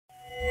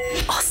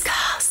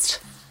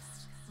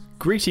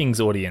Greetings,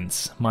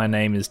 audience. My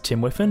name is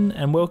Tim Whiffen,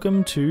 and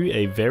welcome to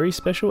a very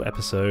special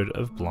episode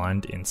of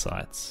Blind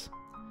Insights.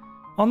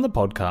 On the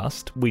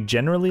podcast, we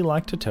generally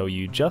like to tell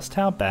you just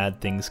how bad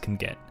things can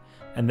get,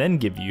 and then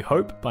give you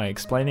hope by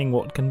explaining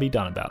what can be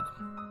done about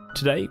them.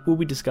 Today, we'll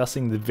be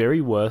discussing the very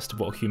worst of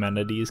what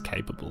humanity is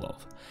capable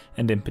of,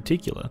 and in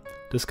particular,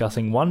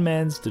 discussing one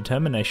man's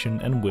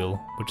determination and will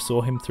which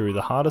saw him through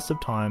the hardest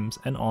of times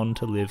and on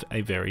to live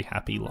a very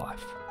happy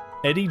life.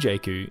 Eddie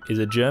Jaku is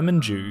a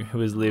German Jew who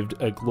has lived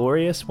a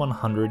glorious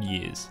 100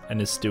 years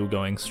and is still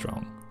going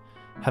strong.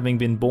 Having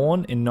been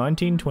born in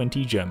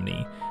 1920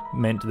 Germany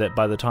meant that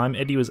by the time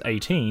Eddie was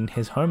 18,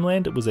 his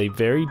homeland was a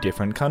very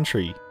different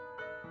country.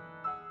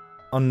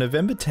 On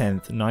November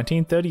 10th,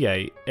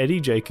 1938, Eddie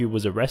Jaku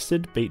was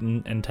arrested,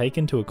 beaten, and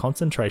taken to a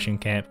concentration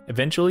camp,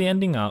 eventually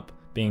ending up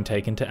being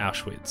taken to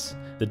Auschwitz,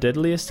 the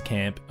deadliest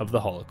camp of the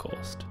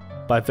Holocaust.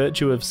 By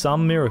virtue of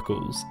some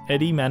miracles,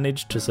 Eddie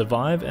managed to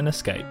survive and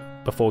escape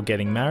before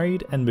getting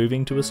married and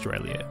moving to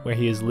Australia, where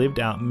he has lived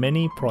out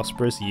many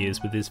prosperous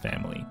years with his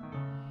family.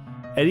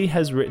 Eddie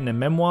has written a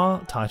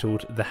memoir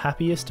titled The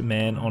Happiest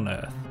Man on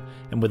Earth,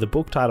 and with a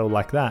book title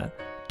like that,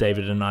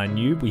 David and I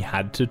knew we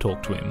had to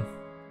talk to him.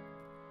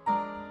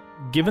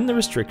 Given the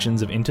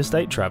restrictions of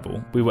interstate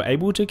travel, we were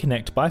able to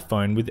connect by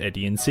phone with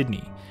Eddie in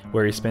Sydney,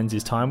 where he spends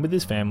his time with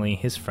his family,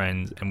 his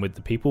friends, and with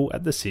the people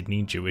at the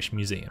Sydney Jewish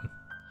Museum.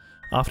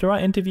 After our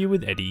interview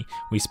with Eddie,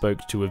 we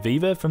spoke to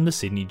Aviva from the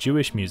Sydney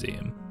Jewish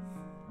Museum.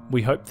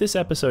 We hope this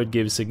episode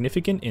gives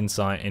significant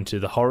insight into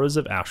the horrors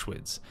of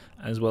Auschwitz,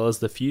 as well as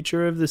the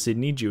future of the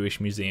Sydney Jewish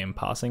Museum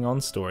passing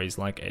on stories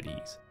like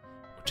Eddie's,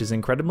 which is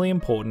incredibly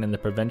important in the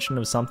prevention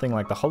of something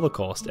like the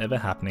Holocaust ever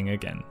happening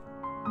again.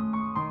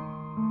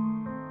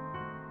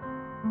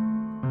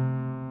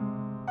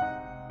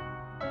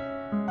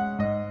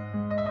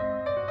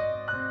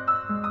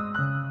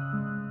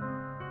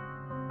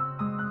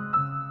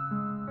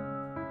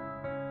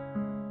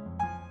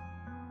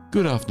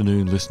 Good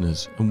afternoon,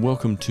 listeners, and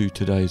welcome to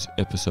today's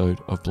episode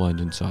of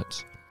Blind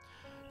Insights.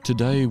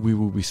 Today we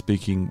will be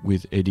speaking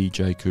with Eddie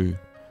Jaku,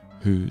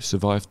 who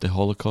survived the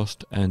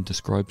Holocaust and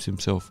describes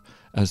himself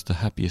as the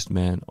happiest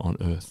man on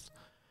earth.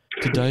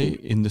 Today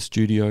in the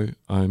studio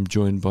I am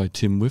joined by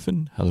Tim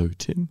Whiffen. Hello,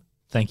 Tim.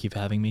 Thank you for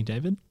having me,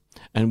 David.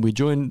 And we're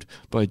joined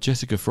by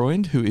Jessica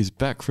Freund, who is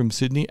back from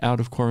Sydney out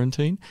of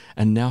quarantine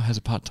and now has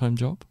a part-time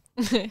job.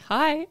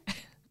 Hi.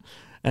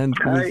 And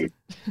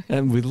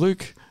with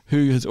Luke,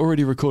 who has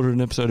already recorded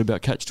an episode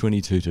about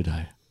Catch-22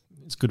 today.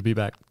 It's good to be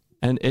back.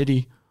 And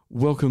Eddie,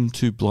 welcome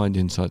to Blind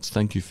Insights.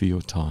 Thank you for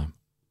your time.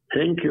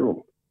 Thank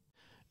you.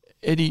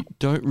 Eddie,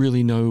 don't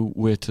really know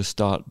where to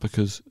start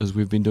because as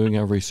we've been doing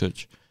our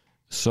research,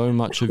 so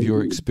much of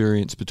your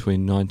experience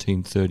between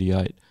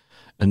 1938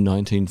 and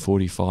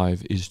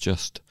 1945 is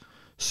just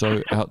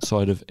so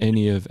outside of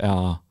any of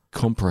our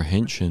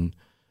comprehension.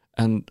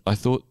 And I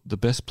thought the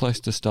best place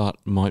to start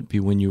might be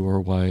when you were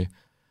away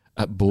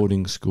at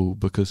boarding school,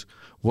 because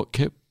what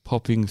kept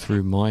popping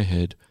through my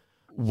head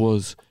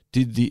was,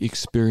 did the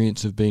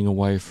experience of being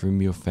away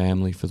from your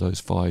family for those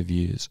 5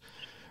 years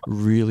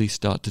really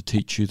start to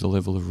teach you the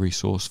level of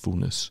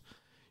resourcefulness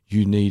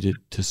you needed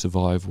to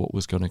survive what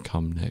was going to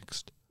come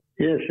next?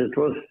 Yes, it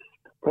was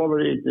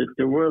probably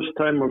the worst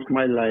time of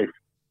my life,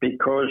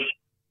 because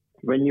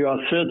when you are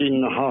 13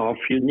 and a half,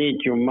 you need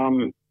your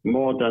mom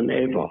more than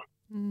ever.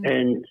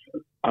 And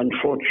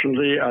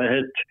unfortunately, I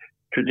had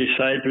to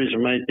decide with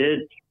my dad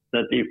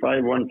that if I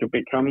want to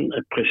become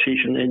a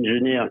precision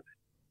engineer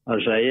as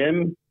I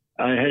am,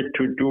 I had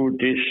to do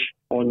this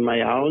on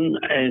my own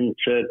and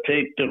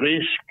take the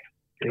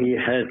risk. He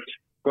had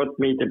got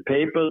me the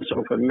papers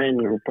of a man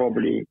who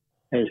probably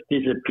has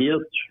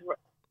disappeared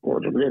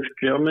or left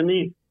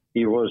Germany.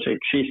 He was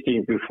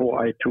existing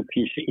before I took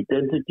his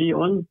identity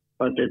on,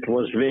 but it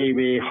was very,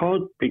 very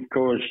hard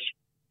because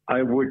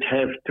I would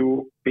have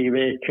to be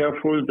very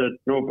careful that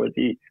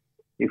nobody,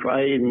 if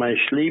I in my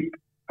sleep,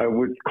 I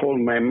would call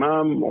my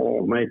mom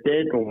or my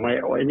dad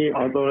or any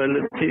other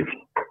relative.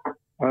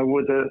 I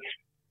would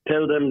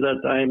tell them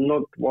that I'm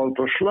not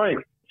Walter Schleif.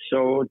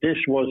 So this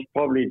was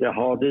probably the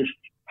hardest,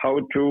 how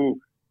to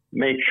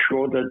make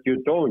sure that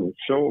you don't.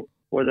 So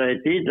what I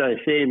did,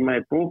 I say in my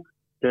book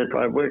that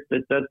I worked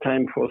at that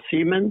time for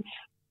Siemens,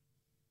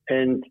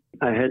 and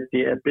I had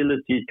the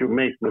ability to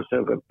make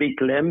myself a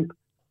big lamp.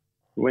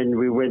 When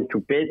we went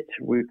to bed,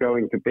 we were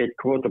going to bed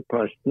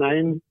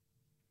 9:15,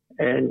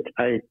 and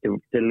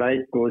the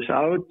light goes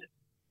out,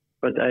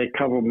 but I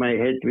cover my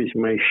head with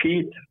my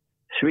sheet,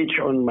 switch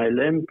on my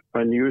lamp,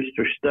 and used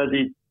to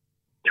study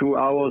 2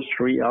 hours,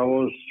 3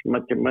 hours.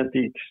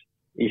 Mathematics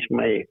is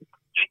my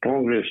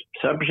strongest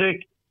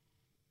subject,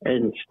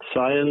 and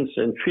science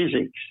and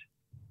physics.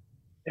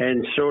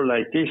 And so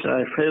like this,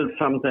 I fell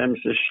sometimes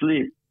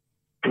asleep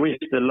with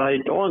the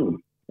light on,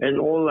 and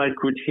all I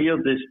could hear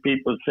these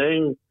people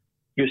saying,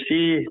 you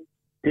see,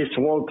 this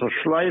Walter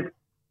Schleif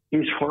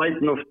is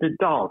frightened of the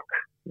dark.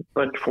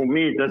 But for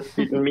me, that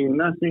didn't mean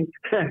nothing.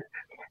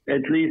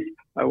 At least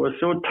I was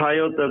so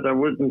tired that I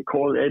wouldn't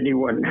call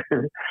anyone.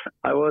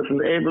 I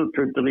wasn't able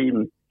to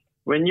dream.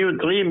 When you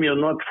dream, you're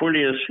not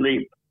fully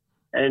asleep.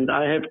 and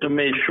I have to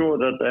make sure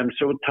that I'm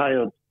so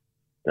tired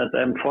that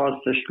I'm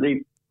fast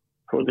asleep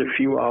for the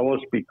few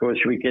hours because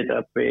we get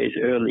up very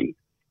early.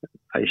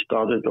 I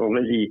started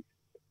already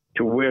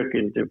to work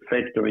in the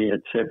factory at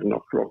 7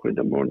 o'clock in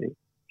the morning.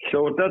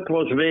 So that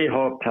was a very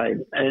hard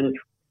time. And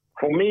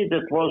for me,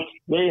 that was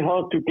very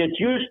hard to get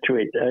used to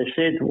it. I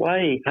said,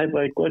 why have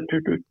I got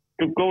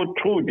to go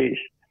through this?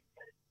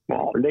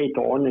 Well,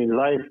 later on in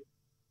life,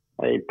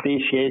 I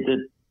appreciated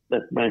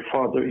that my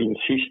father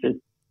insisted,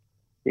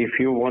 if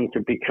you want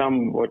to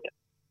become what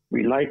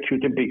we like you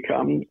to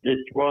become, it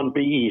won't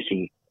be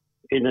easy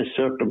in the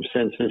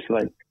circumstances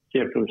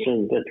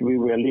that we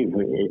were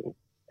living in.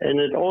 And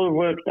it all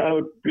worked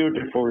out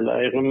beautiful.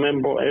 I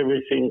remember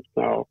everything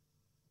now,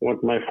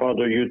 what my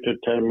father used to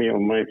tell me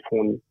on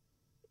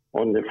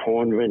the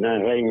phone when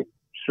I rang.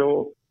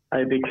 So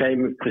I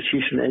became a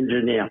precision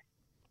engineer.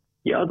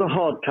 The other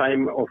hard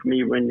time of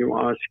me, when you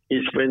ask,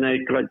 is when I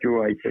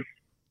graduated.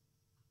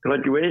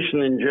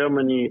 Graduation in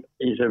Germany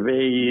is a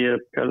very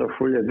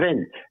colorful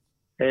event.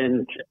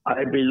 And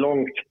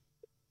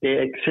they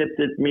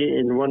accepted me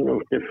in one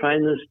of the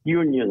finest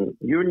union.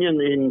 Union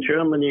in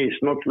Germany is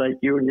not like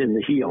union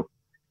here.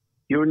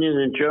 Union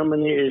in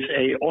Germany is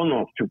an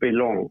honor to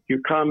belong. You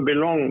can't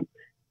belong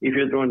if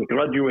you don't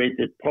graduate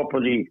it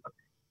properly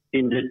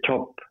in the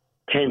top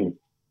 10.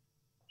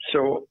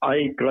 So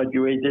I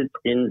graduated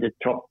in the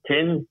top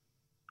 10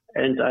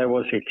 and I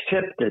was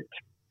accepted.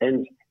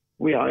 And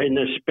we are in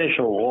a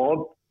special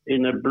robe,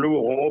 in a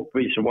blue robe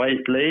with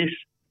white lace.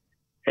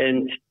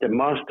 And the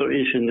master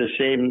is in the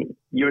same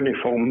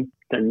uniform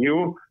than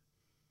you.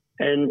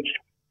 And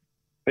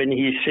when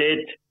he said,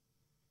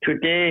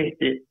 today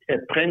the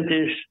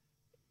apprentice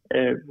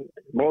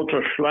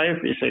Walter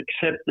Schleif is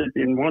accepted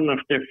in one of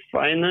the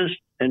finest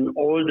and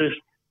oldest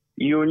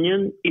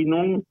union,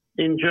 Innung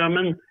in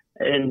German,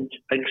 and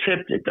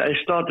accepted, I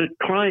started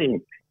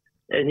crying.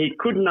 And he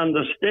couldn't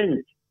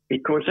understand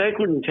because I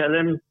couldn't tell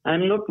him,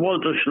 I'm not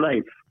Walter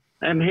Schleif.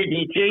 I'm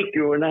Hedy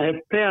Jaku, and I have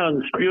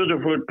parents,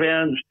 beautiful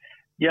parents,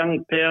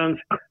 young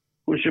parents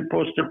who are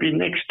supposed to be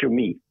next to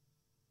me.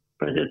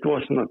 But it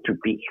was not to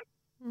be.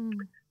 Mm.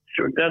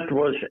 So that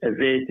was a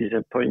very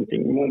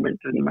disappointing moment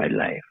in my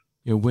life.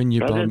 Yeah, when you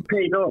but it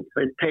paid off.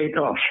 It paid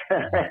off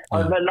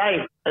on my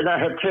life. And I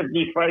had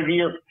 75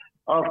 years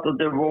after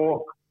the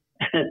war.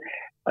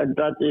 And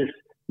that is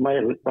my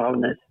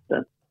bonus.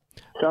 That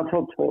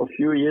suffered for a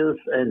few years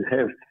and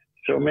have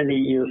so many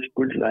years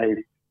good life,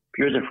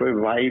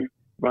 beautiful wife,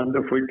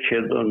 wonderful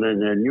children,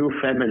 and a new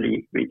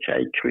family which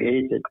I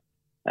created.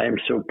 I am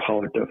so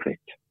proud of it.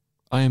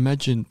 I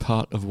imagine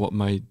part of what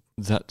made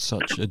that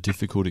such a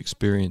difficult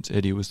experience,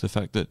 Eddie, was the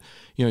fact that,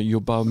 you know,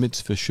 your bar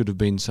mitzvah should have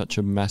been such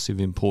a massive,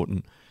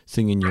 important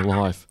thing in your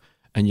life,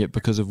 and yet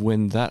because of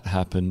when that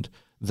happened,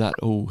 that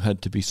all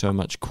had to be so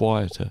much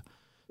quieter.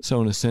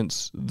 So in a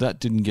sense, that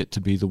didn't get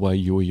to be the way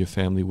you or your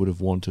family would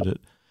have wanted it.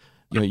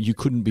 You know, you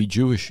couldn't be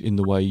Jewish in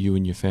the way you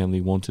and your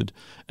family wanted.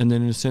 And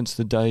then in a sense,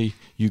 the day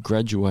you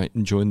graduate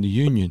and join the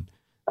union,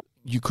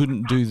 you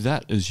couldn't do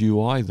that as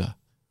you either.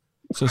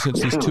 So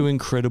since there's two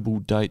incredible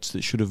dates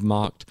that should have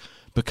marked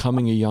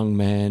becoming a young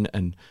man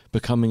and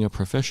becoming a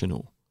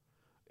professional,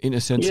 in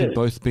a sense, had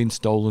both been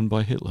stolen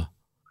by Hitler.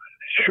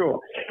 Sure.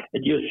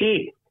 And you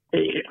see,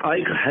 I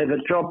had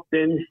a job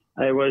then.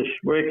 I was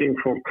working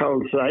for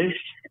Carl Zeiss.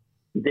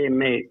 They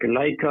make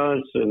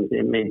Leicas and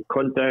they make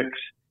contacts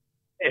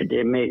and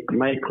they make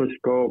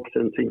microscopes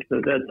and things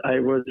like that. I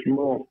was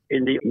more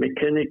in the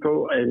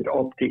mechanical and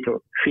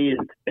optical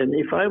field. And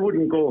if I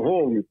wouldn't go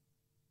home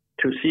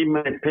to see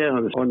my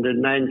parents on the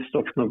 9th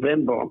of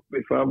November,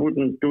 if I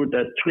wouldn't do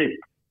that trip,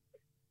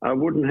 I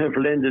wouldn't have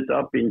landed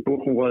up in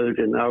Buchenwald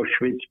and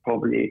Auschwitz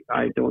probably.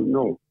 I don't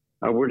know.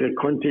 I would have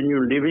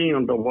continued living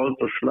under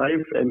Walter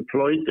Schleif,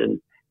 employed,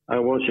 and I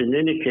was in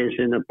any case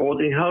in a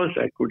boarding house.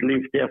 I could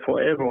live there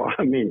forever.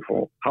 I mean,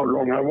 for how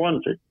long I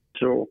wanted.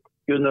 So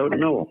you don't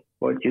know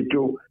what you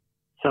do.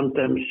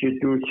 Sometimes you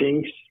do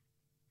things,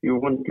 you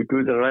want to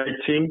do the right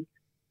thing.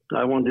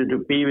 I wanted to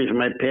be with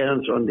my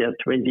parents on their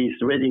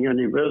 20th wedding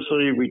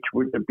anniversary, which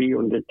would be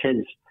on the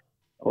 10th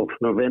of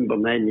November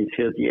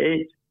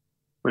 1938,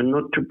 but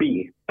not to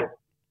be.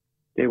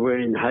 They were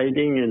in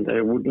hiding, and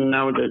I wouldn't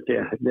know that they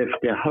had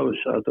left their house.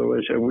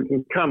 Otherwise, I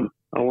wouldn't come.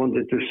 I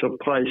wanted to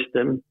surprise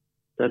them.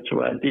 That's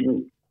why I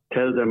didn't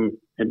tell them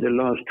in the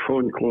last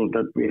phone call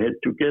that we had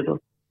together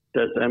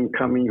that I'm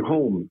coming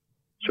home.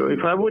 So if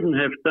I wouldn't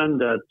have done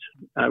that,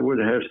 I would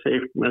have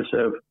saved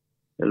myself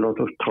a lot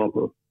of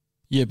trouble.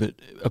 Yeah, but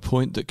a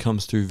point that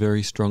comes through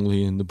very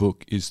strongly in the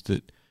book is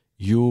that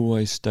you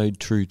always stayed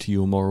true to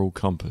your moral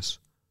compass.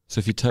 So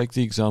if you take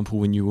the example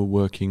when you were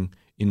working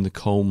in the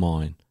coal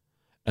mine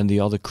and the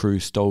other crew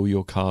stole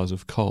your cars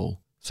of coal.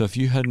 So if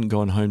you hadn't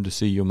gone home to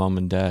see your mum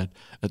and dad,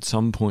 at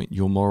some point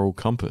your moral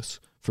compass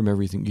from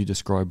everything you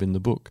describe in the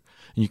book,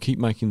 and you keep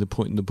making the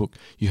point in the book,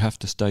 you have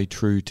to stay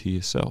true to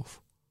yourself.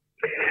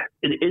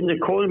 In the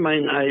coal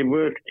mine, I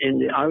worked in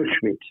the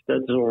Auschwitz.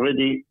 That's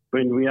already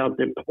when we are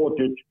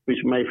deported with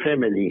my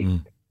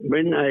family.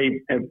 When I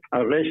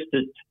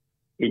arrested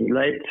in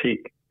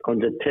Leipzig on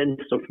the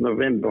 10th of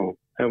November.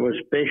 I was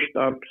bashed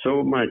up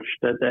so much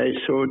that I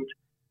thought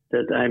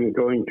that I'm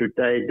going to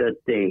die that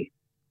day.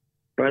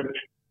 But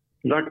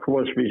luck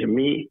was with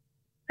me,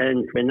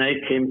 and when I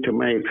came to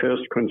my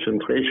first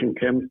concentration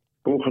camp,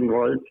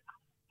 Buchenwald,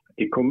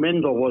 the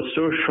commander was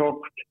so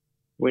shocked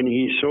when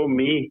he saw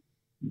me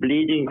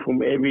bleeding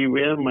from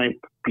everywhere. My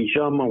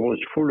pyjama was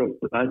full of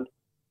blood,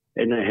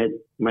 and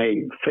my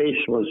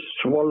face was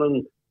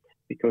swollen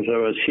because I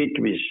was hit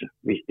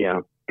with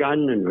their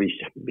gun and with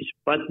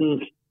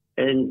buttons.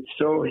 And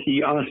so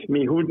he asked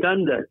me, who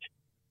done that?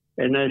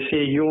 And I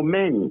say, your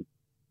man.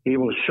 He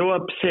was so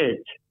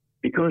upset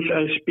because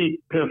I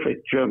speak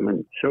perfect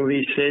German. So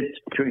he said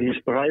to his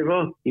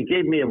driver, he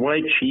gave me a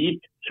white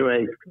sheet so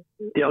I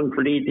don't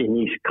bleed in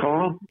his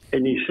car.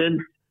 And he said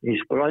his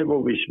driver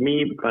with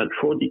me about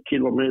 40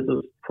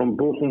 kilometers from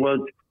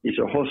Buchenwald is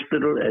a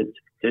hospital at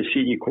the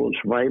city called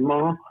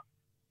Weimar.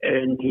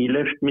 And he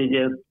left me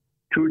there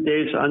 2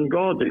 days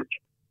unguarded.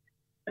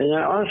 And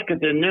I asked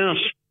the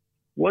nurse,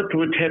 what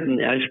would happen?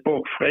 I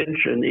spoke French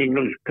and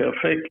English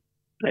perfect.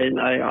 And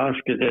I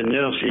asked the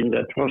nurse in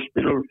that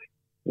hospital,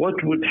 what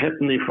would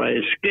happen if I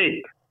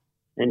escape?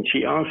 And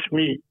she asked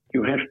me,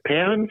 you have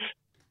parents?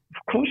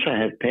 Of course I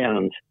have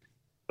parents.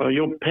 But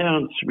your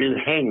parents will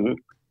hang.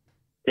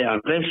 They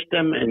arrest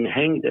them and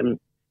hang them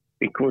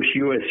because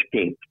you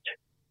escaped.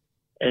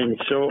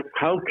 And so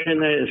how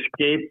can I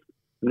escape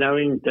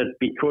knowing that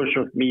because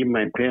of me,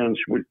 my parents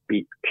would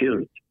be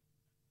killed?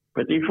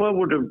 But if I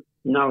would have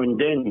known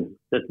then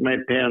that my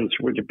parents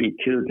would be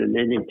killed in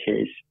any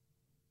case,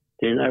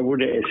 then I would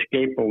have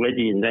escaped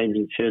already in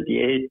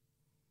 1938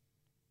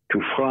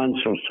 to France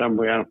or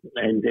somewhere,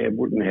 and they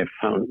wouldn't have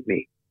found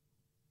me.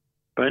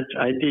 But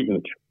I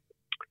didn't.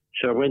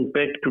 So I went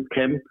back to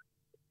camp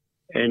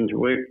and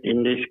worked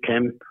in this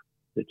camp.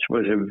 It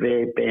was a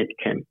very bad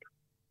camp.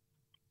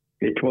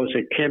 It was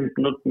a camp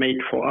not made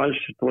for us.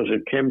 It was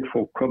a camp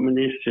for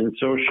communists and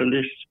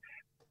socialists,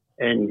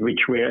 and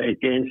which were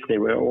against. They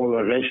were all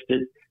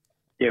arrested.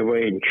 They were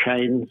in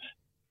chains.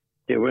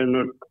 They were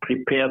not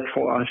prepared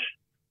for us.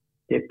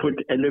 They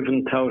put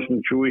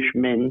 11,000 Jewish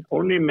men,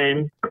 only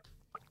men,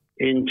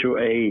 into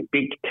a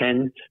big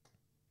tent.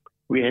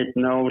 We had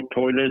no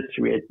toilets,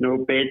 we had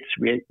no beds,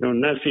 we had no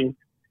nothing.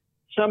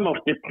 Some of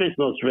the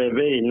prisoners were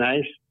very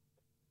nice,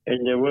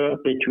 and there were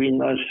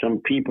between us some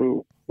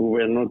people who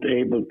were not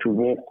able to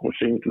walk or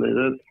things like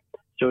that.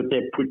 So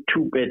they put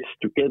 2 beds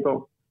together,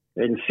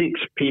 and 6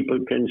 people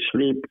can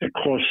sleep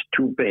across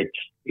 2 beds.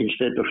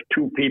 Instead of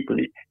 2 people,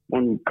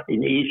 one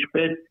in each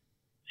bed,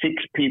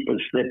 6 people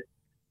slept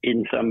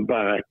in some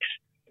barracks.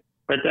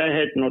 But I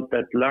had not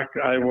that luck.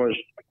 I was,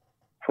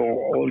 for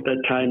all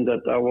the time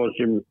that I was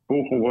in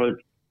Buchenwald,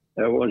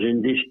 I was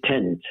in this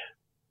tent.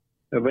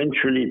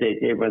 Eventually they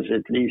gave us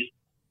at least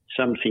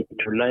something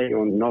to lie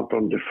on, not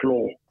on the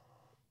floor.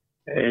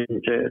 And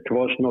it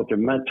was not a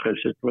mattress,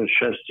 it was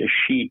just a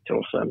sheet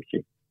or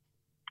something.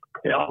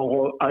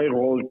 I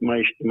rolled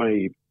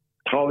my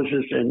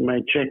trousers and my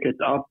jacket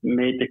up,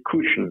 made a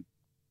cushion.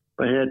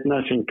 I had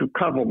nothing to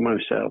cover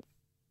myself.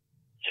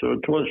 So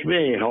it was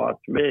very hard,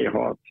 very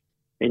hard.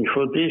 And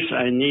for this,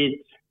 I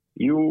need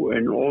you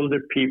and all the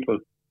people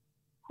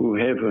who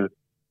have a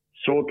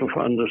sort of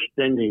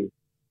understanding,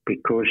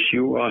 because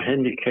you are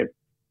handicapped,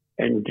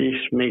 and this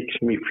makes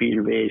me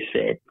feel very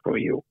sad for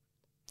you.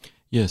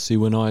 Yeah, see,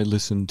 when I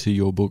listened to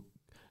your book,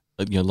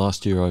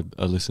 last year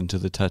I listened to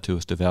The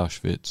Tattooist of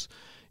Auschwitz.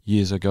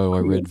 Years ago, I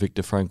read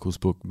Viktor Frankl's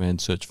book,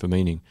 Man's Search for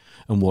Meaning.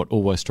 And what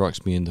always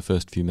strikes me in the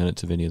first few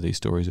minutes of any of these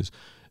stories is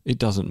it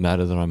doesn't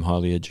matter that I'm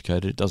highly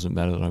educated. It doesn't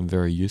matter that I'm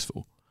very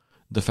useful.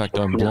 The fact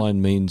I'm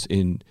blind means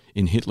in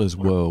Hitler's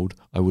world,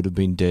 I would have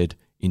been dead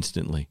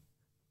instantly.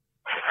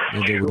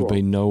 And there would have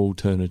been no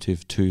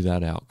alternative to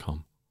that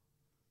outcome.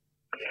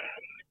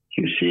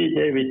 You see,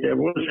 David, there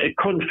was a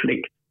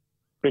conflict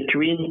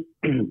between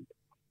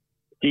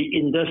the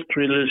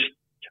industrialists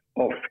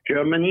of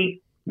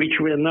Germany, which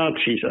were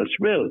Nazis as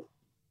well.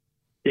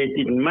 They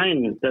didn't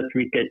mind that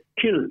we get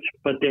killed,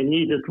 but they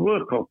needed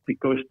workers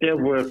because their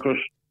workers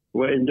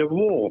were in the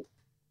war.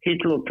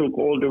 Hitler took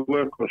all the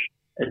workers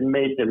and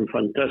made them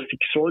fantastic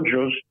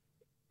soldiers,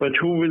 but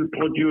who will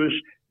produce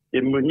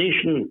the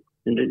munition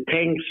and the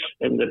tanks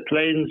and the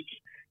planes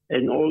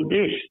and all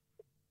this?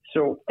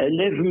 So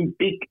 11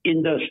 big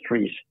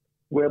industries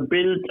were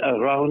built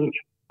around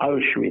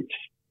Auschwitz,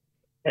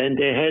 and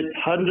they had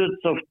hundreds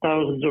of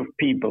thousands of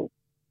people,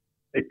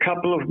 a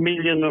couple of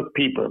million of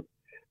people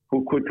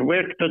who could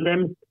work for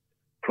them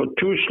for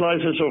 2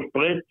 slices of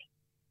bread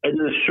and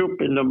a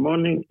soup in the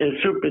morning, a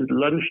soup in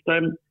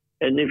lunchtime,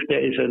 and if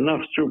there is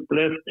enough soup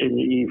left in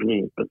the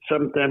evening. But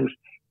sometimes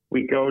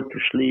we go to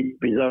sleep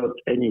without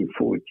any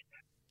food.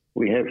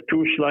 We have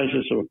 2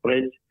 slices of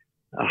bread,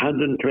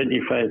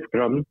 125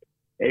 grams.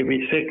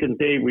 Every second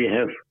day we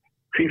have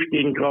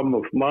 15 grams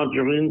of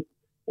margarine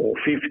or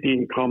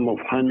 15 grams of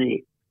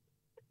honey.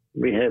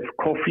 We have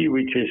coffee,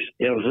 which is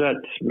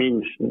ersatz,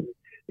 means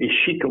is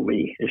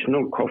chicory, it's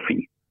no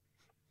coffee.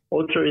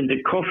 Also in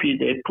the coffee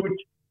they put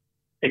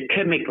a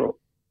chemical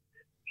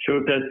so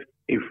that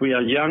if we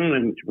are young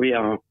and we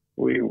are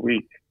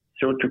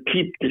So to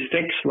keep the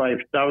sex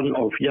life down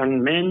of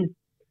young men,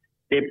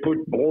 they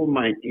put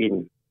bromide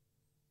in.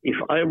 If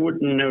I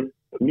wouldn't have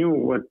knew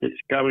what is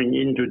going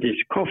into this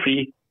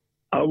coffee,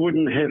 I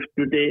wouldn't have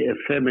today a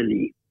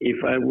family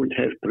if I would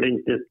have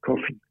drank that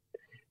coffee.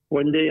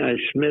 One day I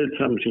smelled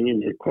something in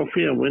the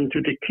coffee. I went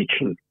to the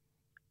kitchen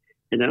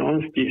and I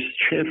asked this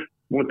chef,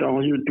 what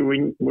are you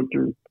doing? What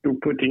you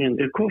putting in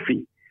the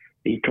coffee?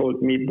 He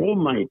told me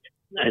bromide.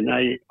 And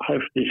I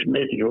have this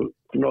medical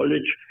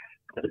knowledge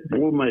that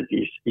bromide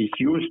is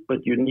used,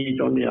 but you need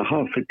only a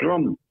half a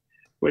gram.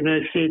 When I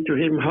said to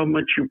him, how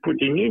much you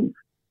putting in?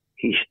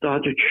 He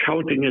started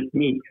shouting at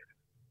me,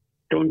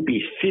 don't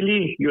be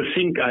silly. You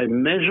think I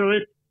measure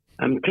it?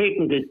 I'm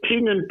taking the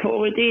tin and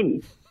pour it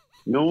in.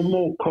 No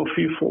more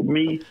coffee for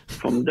me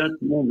from that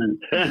moment.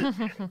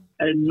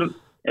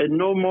 and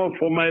no more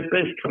for my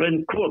best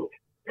friend Kurt.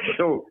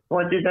 So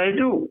what did I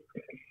do?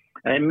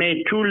 I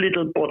made 2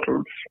 little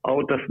bottles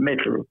out of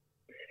metal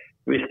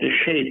with the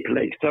shape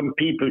like some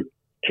people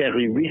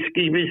carry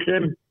whiskey with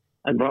them,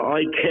 and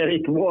I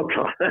carried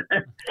water.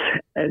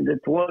 And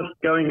it was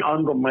going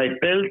under my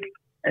belt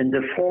and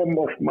the form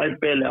of my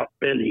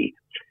belly.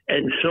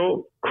 And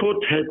so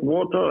Kurt had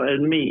water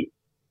and me.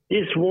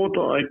 This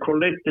water I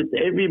collected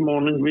every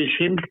morning with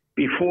him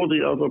before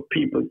the other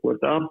people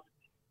got up.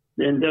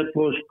 And that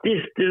was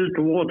distilled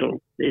water.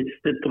 It's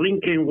the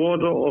drinking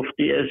water of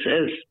the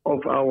SS,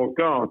 of our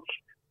guards.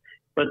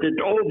 But it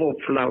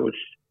overflows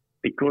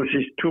because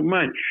it's too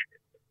much.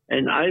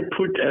 And I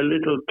put a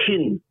little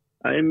tin.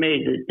 I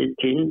made it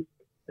a tin,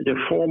 the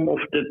form of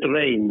the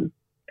drain.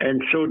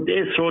 And so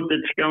they thought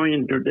it's going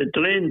into the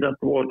drain, that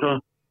water,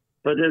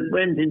 but it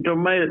went into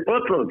my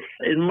bottles,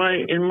 in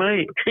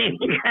my thing.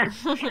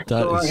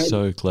 That is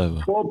so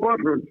clever. 4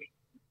 bottles.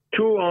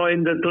 2 are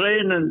in the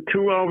drain and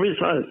 2 are with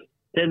us.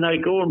 Then I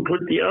go and put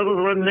the other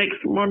one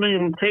next morning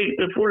and take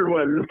the full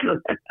one.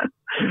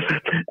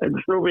 And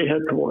so we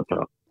had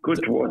water,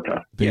 good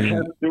water. You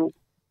have to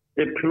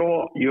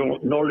deploy your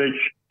knowledge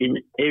in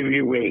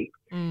every way.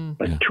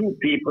 But 2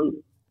 people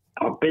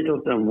are better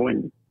than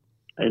 1.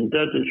 And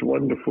that is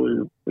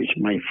wonderful with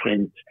my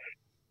friends.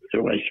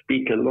 So I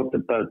speak a lot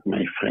about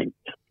my friend.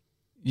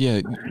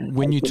 Yeah,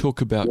 when you talk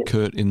about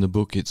Kurt in the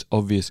book, it's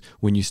obvious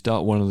when you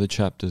start one of the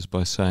chapters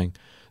by saying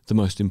the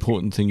most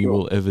important thing you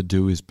will ever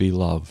do is be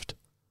loved.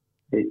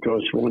 It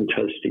was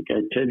fantastic.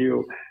 I tell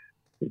you,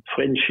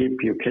 friendship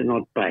you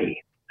cannot buy.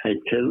 I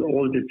tell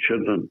all the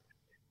children,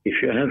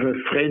 if you have a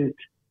friend,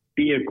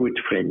 be a good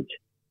friend.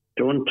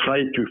 Don't try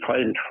to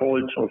find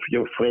faults of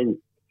your friend,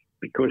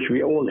 because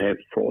we all have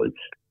faults.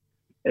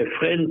 A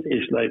friend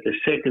is like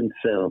a second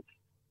self,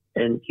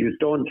 and you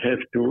don't have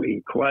to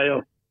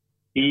inquire.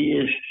 He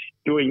is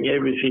doing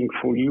everything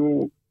for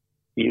you.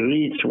 He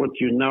reads what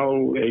you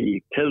know.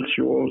 He tells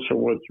you also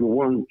what you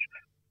want,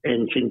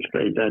 and things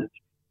like that.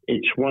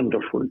 It's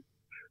wonderful.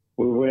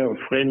 We were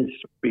friends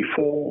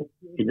before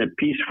in a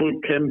peaceful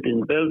camp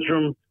in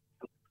Belgium,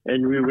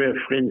 and we were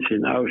friends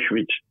in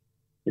Auschwitz.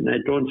 And I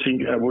don't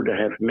think I would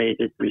have made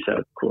it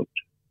without Kurt.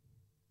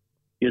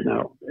 You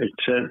know,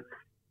 it's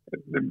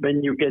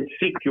when you get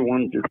sick, you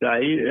want to die,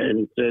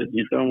 and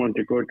you don't want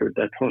to go to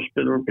that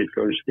hospital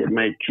because they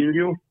might kill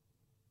you.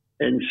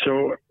 And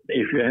so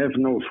if you have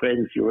no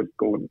friends, you would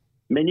go.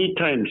 Many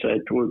times I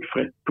told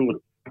Fred,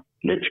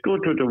 let's go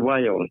to the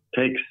wire. It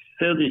takes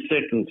 30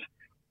 seconds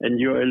and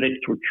you're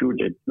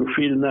electrocuted. You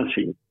feel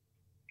nothing.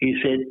 He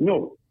said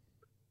no.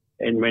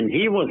 And when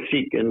he was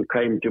sick and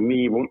came to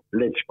me,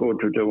 let's go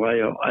to the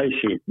wire, I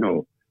said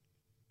no.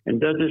 And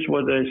that is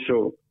what I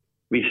saw.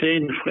 We say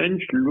in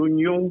French,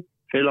 l'union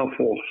fait la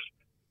force.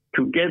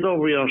 Together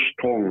we are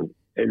strong.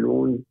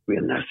 Alone we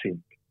are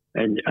nothing.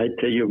 And I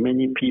tell you,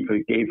 many people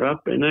gave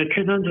up, and I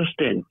can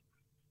understand.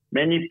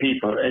 Many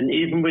people, and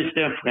even with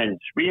their friends.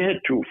 We had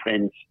 2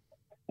 friends.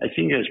 I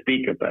think I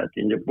speak about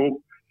in the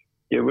book.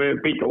 They were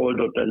a bit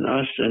older than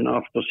us, and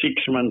after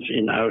 6 months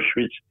in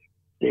Auschwitz,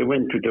 they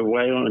went to the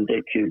wire and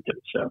they killed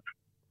themselves.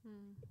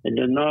 And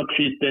the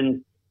Nazis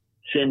then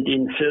sent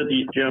in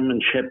 30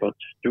 German shepherds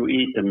to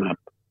eat them up.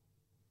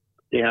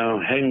 They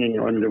are hanging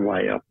on the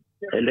wire,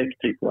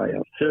 electric wire,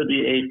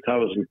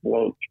 38,000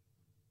 volts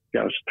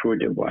goes through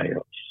the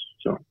wires.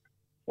 So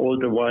all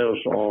the wires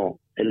are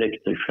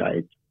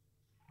electrified.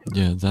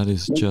 Yeah, that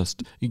is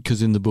just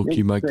because in the book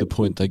you make the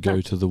point they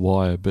go to the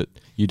wire, but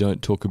you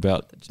don't talk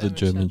about the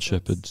German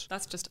shepherds.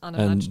 That's just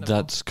unimaginable. And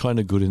that's kind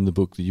of good in the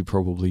book that you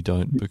probably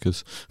don't,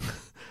 because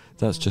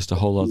that's just a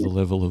whole other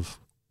level of,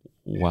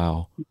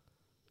 wow,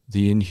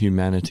 the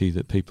inhumanity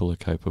that people are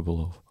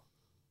capable of.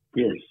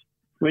 Yes.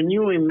 When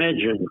you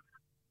imagine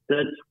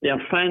that their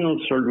final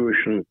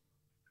solution,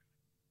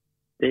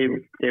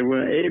 they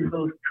were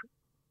able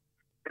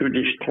to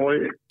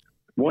destroy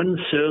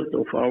 1/3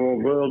 of our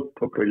world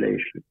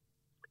population.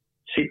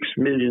 6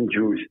 million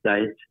Jews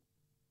died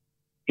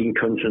in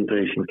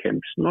concentration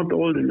camps. Not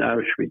all in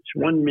Auschwitz,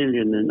 1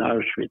 million in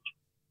Auschwitz.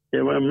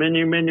 There were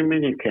many, many,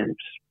 many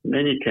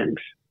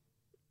camps.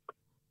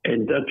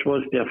 And that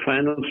was their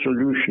final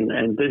solution.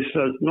 And this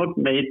was not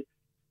made,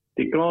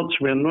 the guards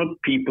were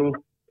not people,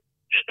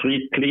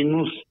 street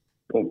cleaners.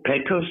 or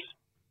packers.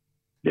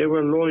 There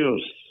were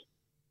lawyers.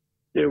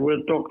 There were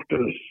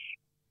doctors.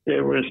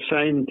 There were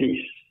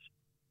scientists.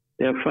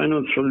 Their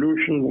final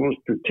solution was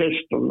to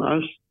test on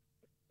us,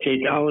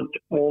 take out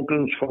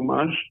organs from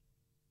us,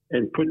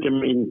 and put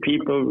them in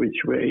people which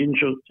were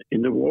injured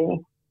in the war.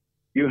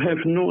 You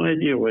have no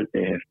idea what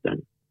they have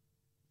done.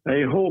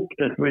 I hope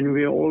that when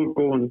we are all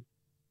gone,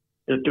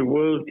 that the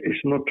world is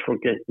not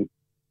forgotten.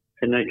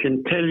 And I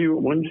can tell you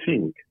one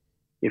thing.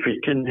 If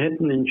it can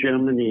happen in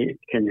Germany, it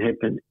can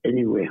happen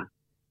anywhere.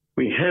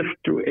 We have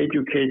to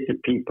educate the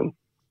people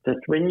that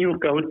when you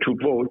go to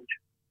vote,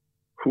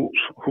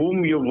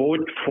 whom you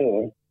vote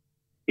for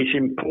is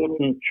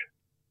important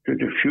to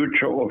the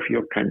future of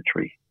your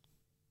country.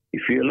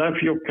 If you love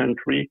your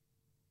country,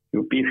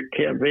 you be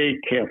very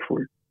careful.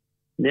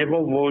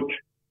 Never vote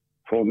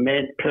for a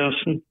mad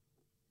person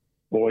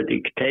or a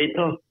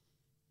dictator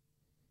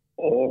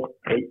or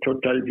a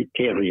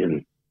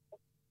totalitarian.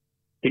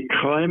 The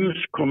crimes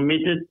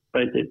committed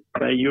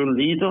by your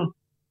leader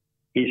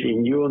is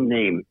in your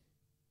name.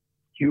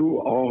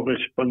 You are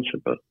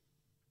responsible.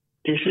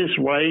 This is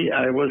why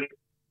I was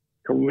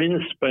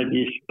convinced by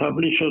this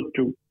publisher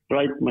to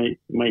write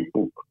my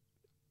book.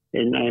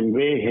 And I'm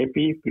very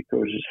happy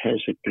because it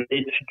has a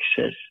great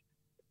success.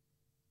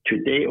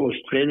 Today,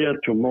 Australia,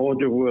 tomorrow,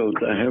 the world.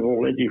 I have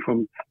already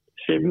from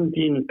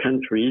 17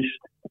 countries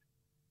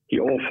the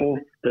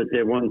offer that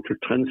they want to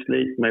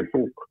translate my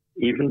book,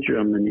 even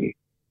Germany.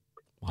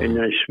 Wow.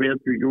 And I swear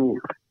to you,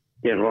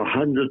 there are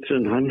hundreds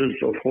and hundreds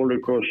of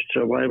Holocaust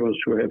survivors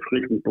who have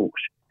written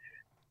books.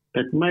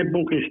 But my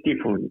book is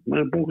different.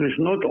 My book is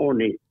not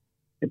only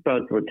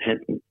about what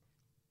happened.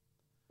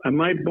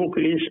 My book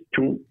is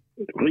to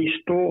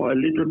restore a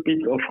little bit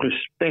of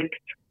respect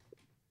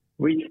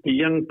which the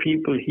young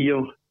people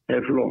here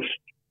have lost.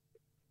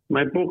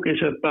 My book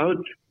is about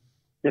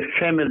the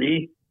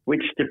family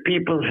which the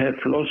people have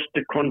lost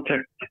the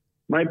contact.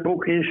 My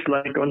book is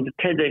like on the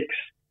TEDx.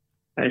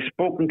 I've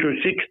spoken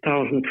to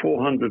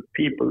 6,400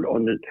 people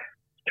on the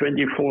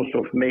 24th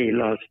of May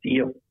last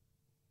year.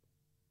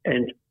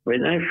 And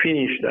when I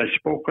finished, I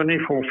spoke only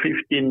for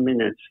 15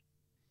 minutes.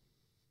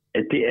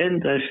 At the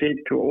end, I said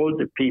to all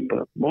the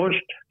people,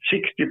 most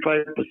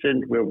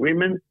 65% were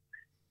women,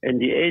 and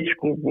the age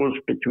group was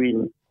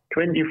between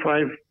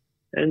 25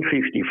 and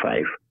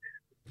 55.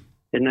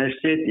 And I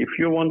said, if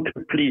you want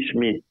to please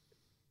me,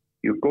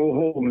 you go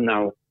home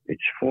now.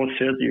 It's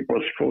 4:30, it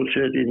was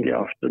 4:30 in the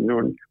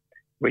afternoon.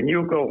 When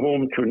you go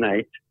home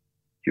tonight,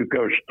 you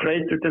go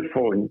straight to the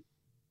phone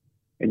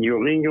and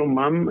you ring your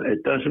mom.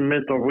 It doesn't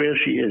matter where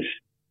she is,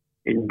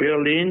 in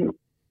Berlin,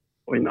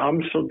 or in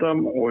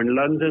Amsterdam, or in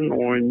London,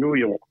 or in New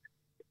York.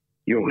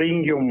 You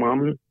ring your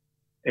mom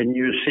and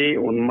you say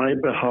on my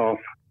behalf,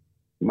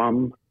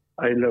 Mom,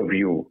 I love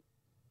you.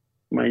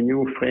 My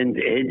new friend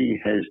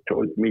Eddie has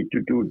told me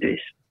to do this.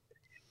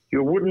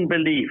 You wouldn't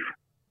believe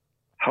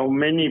how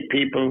many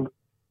people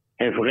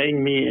have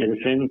rang me and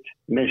sent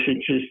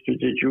messages to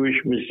the Jewish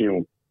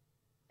Museum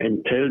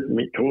and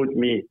told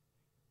me,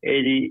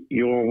 Eddie,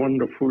 you are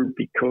wonderful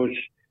because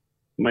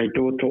my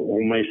daughter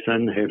or my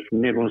son have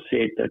never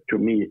said that to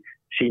me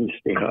since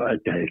they are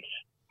adults.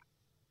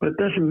 But it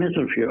doesn't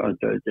matter if you're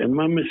adult. A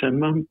mom is a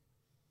mom.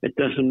 It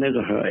doesn't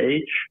matter her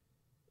age.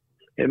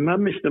 A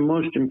mom is the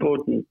most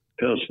important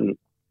person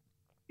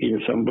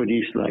in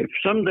somebody's life.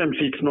 Sometimes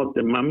it's not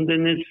the mom,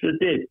 then it's the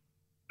dad.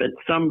 But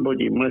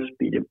somebody must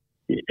be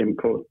the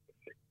important.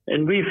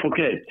 And we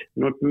forget,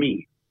 not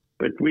me,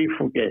 but we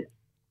forget.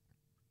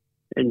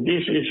 And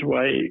this is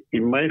why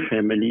in my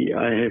family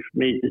I have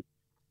made it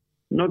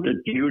not a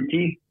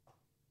duty,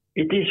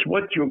 it is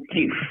what you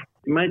give.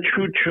 My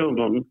two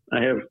children,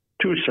 I have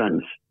two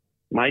sons.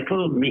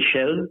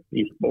 Michel,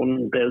 he's born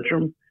in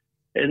Belgium,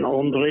 and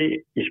Andre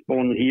is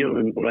born here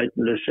in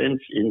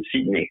Brighton-le-Sands in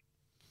Sydney.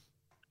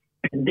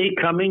 And they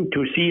coming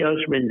to see us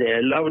when they're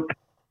allowed,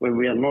 when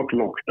we are not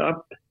locked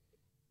up,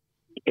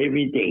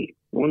 every day.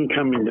 One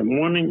come in the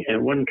morning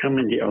and one come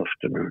in the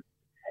afternoon.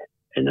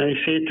 And I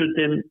say to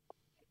them,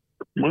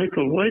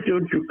 Michael, why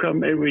don't you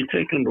come every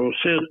second or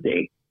third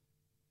day?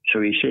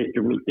 So he said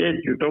to me, Dad,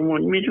 you don't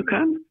want me to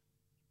come?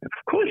 Of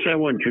course I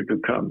want you to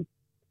come,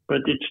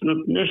 but it's not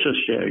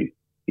necessary.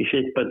 He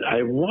said, but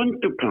I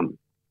want to come.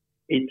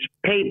 It's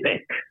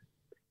payback.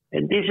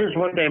 And this is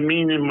what I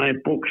mean in my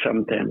book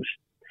sometimes.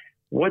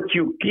 What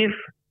you give,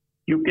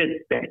 you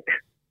get back.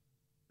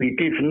 We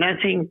give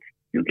nothing,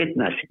 you get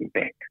nothing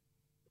back.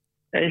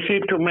 I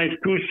said to my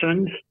two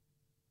sons,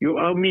 you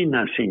owe me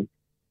nothing.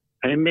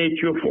 I made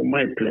you for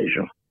my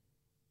pleasure.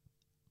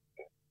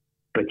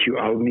 But you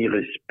owe me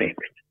respect.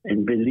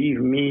 And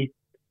believe me,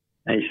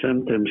 I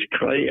sometimes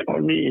cry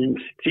only in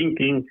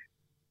thinking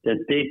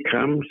that they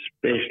come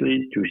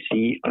specially to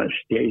see us.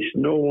 There is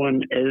no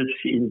one else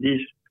in this.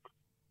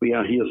 We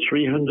are here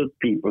 300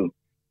 people.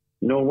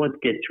 No one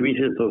gets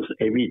visitors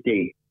every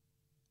day.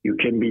 You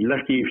can be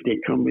lucky if they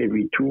come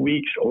every 2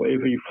 weeks or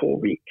every 4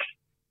 weeks.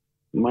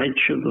 My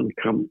children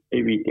come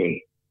every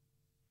day.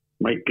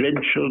 My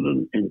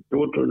grandchildren and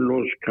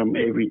daughter-in-laws come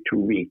every 2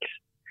 weeks.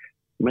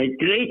 My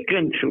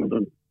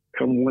great-grandchildren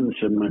come once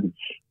a month.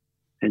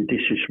 And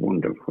this is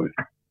wonderful.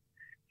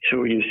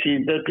 So you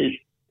see, that is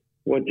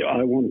what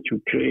I want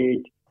to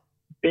create: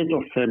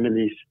 better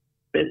families,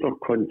 better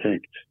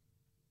contact,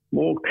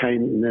 more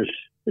kindness.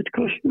 It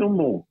costs no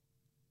more.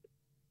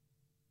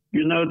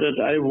 You know that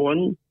I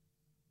won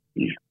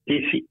this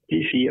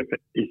year,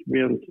 it's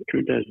beyond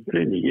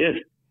 2020, yes.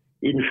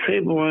 In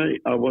February,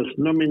 I was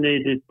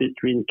nominated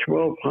between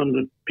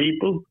 1,200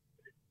 people,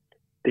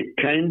 the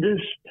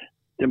kindest,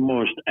 the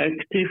most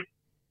active,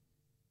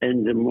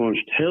 and the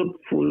most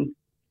helpful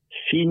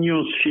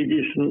senior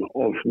citizen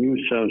of New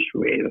South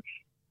Wales.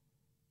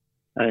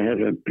 I have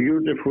a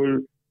beautiful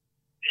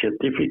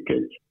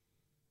certificate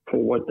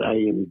for what I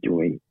am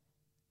doing.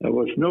 There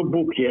was no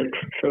book yet,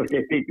 so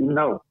they didn't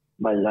know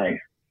my life.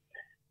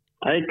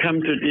 I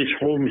come to this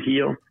home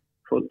here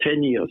for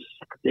 10 years.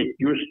 They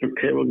used to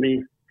call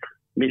me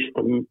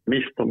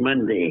Mr.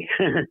 Monday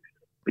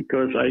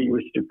because I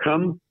used to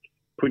come,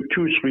 put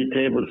 2-3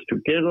 tables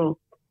together,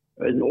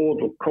 and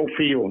order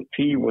coffee or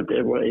tea,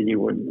 whatever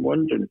anyone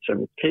wanted,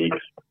 some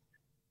cakes,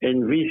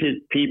 and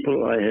visit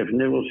people I have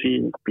never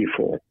seen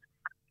before.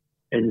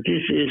 And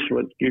this is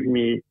what gives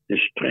me the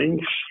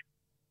strength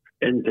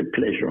and the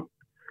pleasure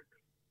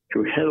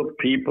to help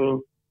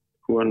people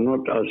who are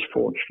not as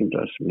fortunate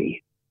as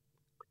me.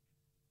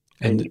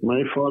 And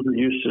my father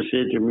used to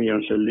say to me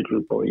as a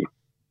little boy,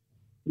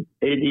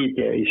 Eddie,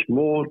 there is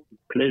more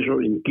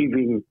pleasure in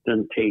giving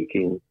than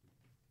taking.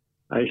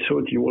 I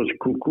thought he was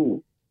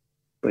cuckoo,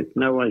 but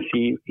now I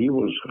see he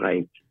was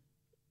right.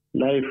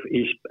 Life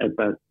is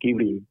about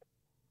giving.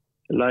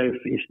 Life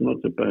is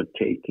not about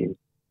taking.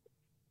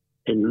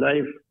 In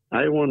life,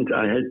 I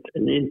had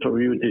an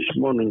interview this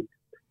morning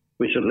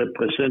with a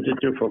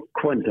representative of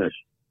Qantas.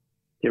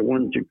 They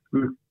want to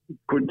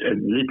put a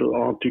little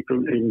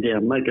article in their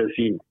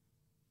magazine.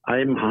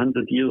 I'm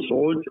 100 years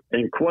old,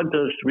 and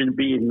Qantas will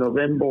be in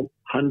November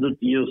 100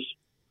 years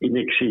in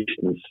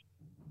existence.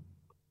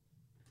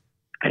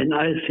 And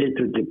I say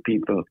to the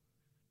people,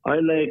 I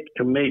like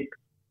to make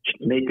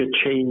a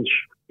change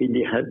in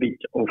the habit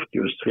of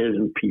the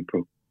Australian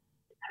people,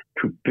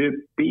 to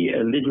be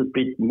a little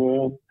bit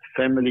more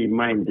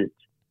family-minded.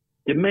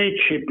 The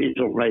mateship is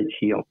all right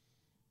here.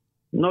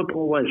 Not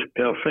always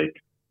perfect,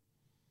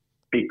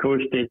 because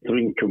they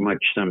drink too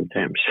much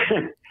sometimes.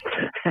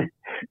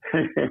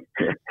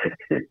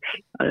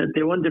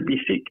 They want to be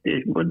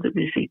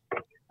sick.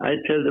 I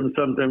tell them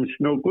sometimes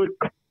no good,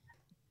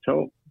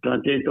 so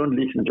but they don't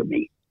listen to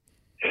me.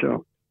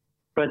 So,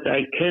 but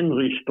I can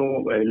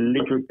restore a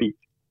little bit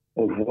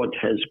of what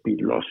has been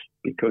lost,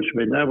 because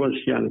when I was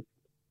young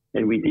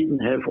and we didn't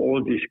have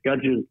all this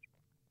gadget,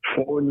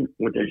 phone,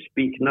 what I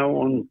speak now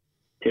on,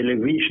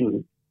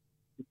 television,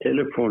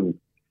 telephone,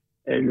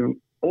 and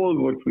all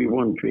what we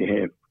want we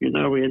have.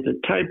 We had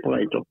a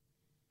typewriter.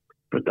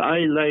 But I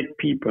like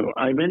people.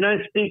 When I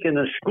speak in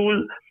a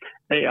school,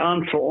 I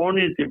answer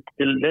only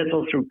the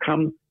letters who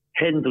come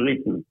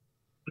handwritten.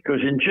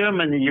 Because in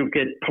Germany, you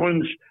get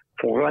points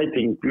for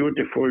writing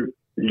beautiful,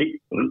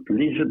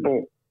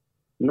 legible,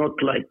 not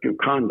like you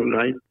can't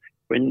write.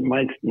 When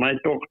my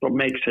doctor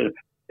makes a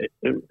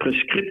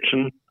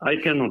prescription, I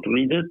cannot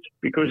read it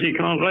because he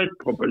can't write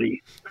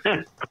properly.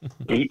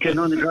 He can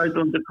only write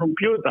on the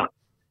computer.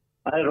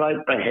 I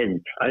write by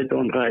hand. I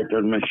don't write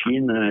on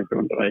machine, and I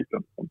don't write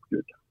on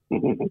computer.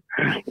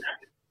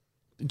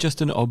 Just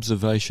an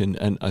observation,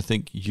 and I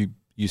think you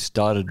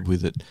started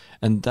with it,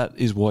 and that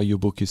is why your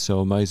book is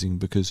so amazing,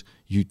 because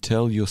you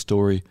tell your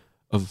story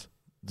of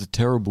the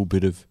terrible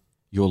bit of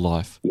your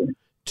life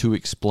to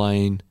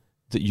explain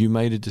that you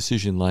made a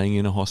decision laying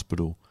in a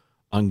hospital.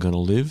 I'm going to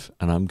live,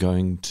 and I'm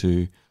going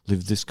to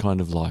live this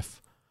kind of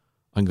life.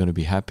 I'm going to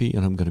be happy,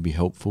 and I'm going to be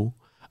helpful,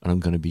 and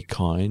I'm going to be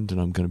kind, and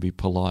I'm going to be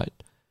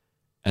polite.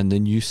 And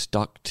then you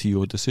stuck to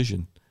your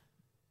decision,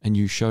 and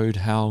you showed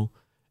how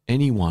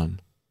anyone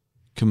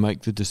can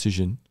make the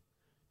decision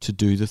to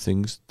do the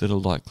things that are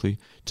likely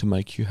to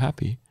make you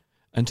happy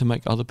and to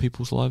make other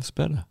people's lives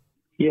better.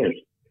 Yes.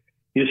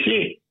 You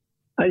see,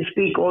 I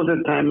speak all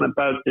the time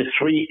about the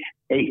 3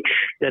 H,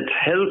 that's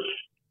health,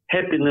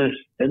 happiness,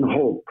 and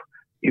hope.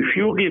 If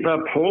you give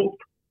up hope,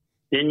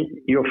 then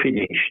you're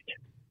finished.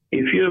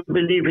 If you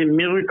believe in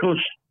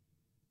miracles,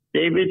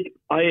 David,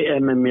 I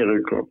am a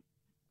miracle.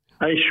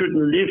 I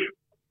shouldn't live,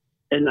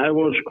 and I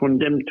was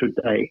condemned to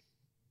die.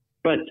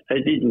 But I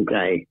didn't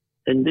die.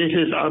 And this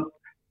is up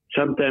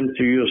sometimes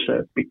to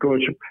yourself,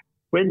 because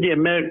when the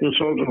American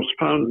soldiers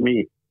found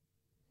me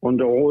on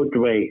the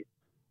roadway,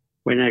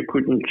 when I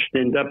couldn't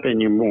stand up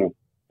anymore,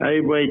 I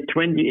weighed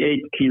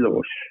 28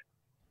 kilos.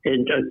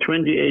 And at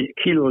 28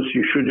 kilos,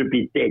 you should have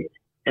been dead.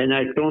 And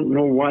I don't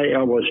know why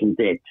I wasn't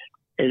dead.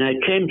 And I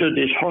came to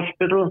this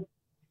hospital,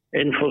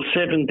 and for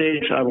 7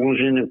 days I was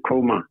in a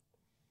coma.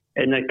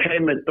 And I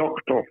came a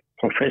doctor,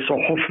 Professor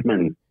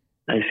Hoffman.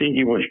 I think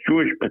he was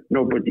Jewish, but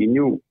nobody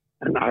knew.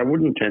 And I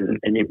wouldn't tell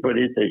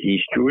anybody that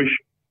he's Jewish.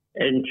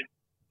 And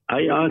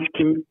I asked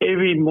him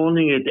every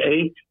morning at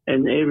 8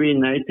 and every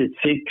night at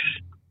 6,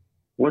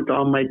 what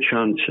are my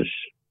chances?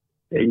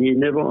 And he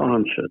never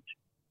answered.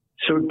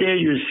 So there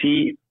you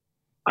see,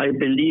 I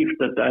believed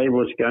that I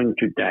was going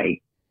to die.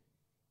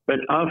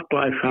 But after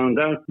I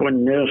found out,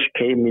 one nurse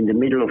came in the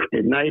middle of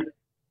the night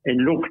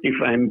and looked if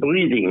I'm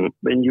breathing.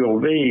 When you're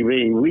very,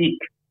 very weak,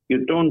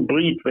 you don't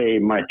breathe very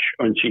much,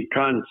 and she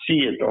can't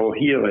see it or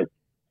hear it.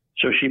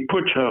 So she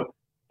put her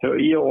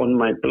ear on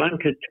my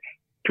blanket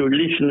to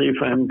listen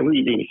if I'm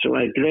breathing. So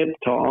I grabbed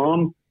her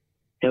arm.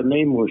 Her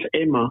name was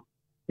Emma.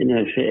 And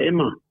I said,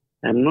 Emma,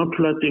 I'm not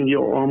letting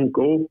your arm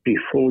go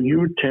before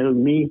you tell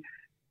me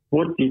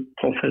what did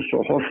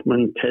Professor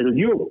Hoffman tell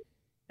you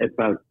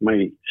about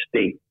my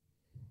state.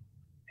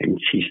 And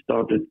she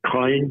started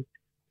crying,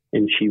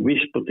 and she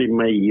whispered in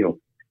my ear,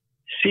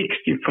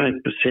 65%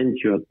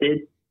 you're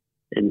dead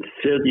and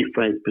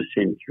 35%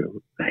 you're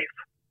alive.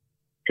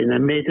 And I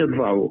made a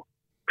vow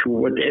to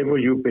whatever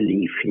you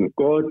believe, in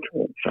God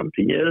or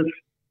something else,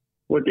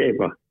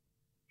 whatever.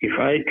 If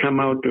I come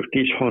out of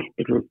this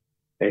hospital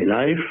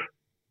alive,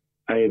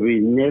 I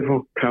will never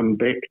come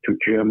back to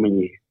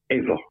Germany,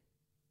 ever.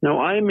 Now,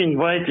 I'm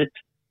invited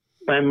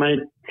by my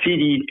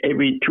city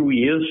every 2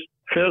 years,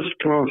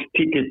 first-class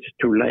tickets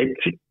to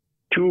Leipzig,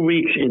 2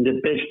 weeks in the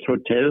best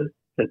hotel,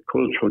 that's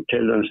called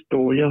Hotel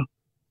Astoria,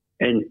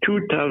 and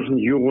 2,000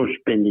 euros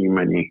spending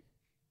money.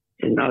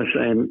 And as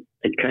I'm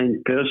a kind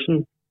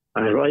person,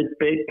 I write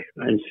back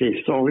and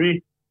say,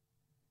 sorry,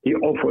 the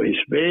offer is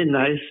very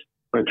nice,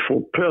 but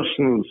for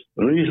personal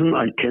reason,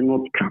 I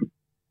cannot come.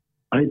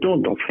 I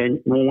don't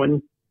offend no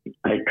one.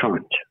 I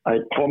can't. I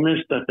promise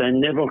that I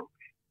never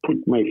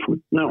put my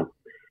foot. Now,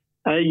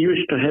 I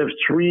used to have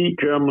 3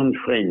 German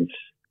friends.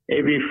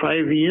 Every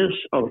 5 years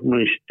of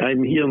my,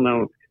 I'm here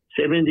now,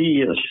 70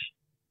 years.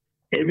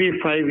 Every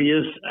 5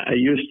 years, I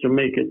used to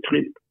make a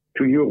trip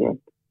to Europe.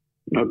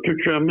 Not to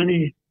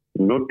Germany,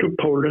 not to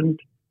Poland,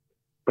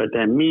 but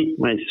I meet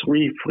my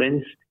 3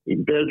 friends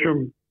in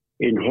Belgium,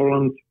 in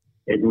Holland,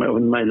 and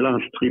on my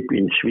last trip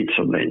in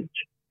Switzerland.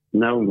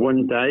 Now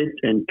 1 died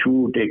and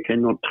 2, they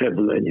cannot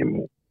travel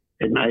anymore.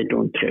 And I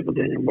don't travel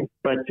anymore.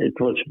 But it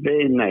was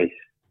very nice.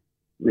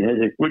 We had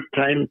a good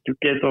time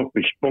together.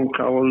 We spoke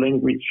our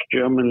language,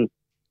 German.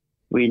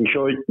 We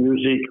enjoyed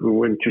music. We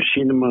went to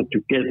cinema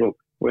together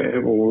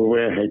wherever we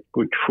were, had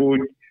good food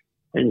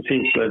and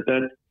things like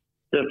that.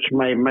 That's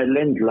my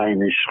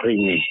landline is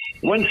ringing.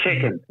 1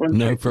 second.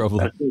 No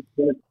problem.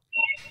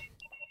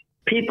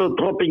 People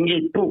dropping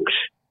in books.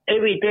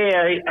 Every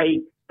day I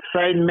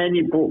sign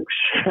many books.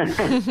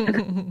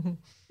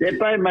 They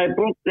buy my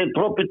book, they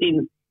drop it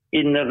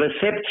in the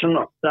reception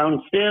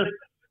downstairs.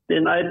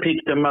 Then I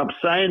pick them up,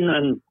 sign,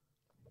 and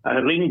I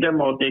ring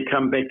them, or they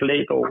come back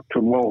later or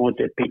tomorrow.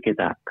 They pick it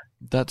up.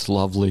 That's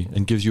lovely,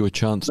 and gives you a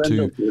chance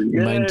to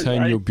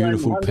maintain your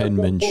beautiful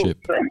penmanship.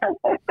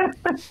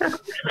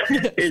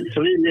 It's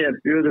really a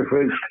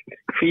beautiful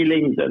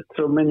feeling that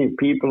so many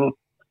people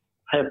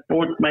have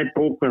bought my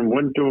book and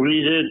want to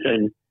read it,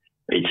 and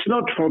it's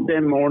not for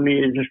them only,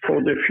 it's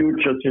for the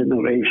future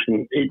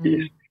generation. It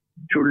is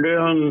to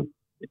learn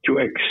to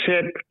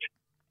accept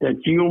that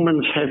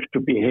humans have to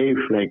behave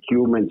like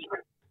humans.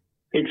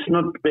 It's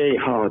not very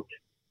hard.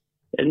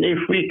 And if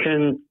we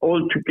can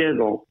all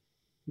together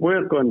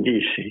work on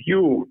this,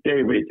 you,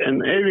 David,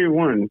 and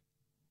everyone,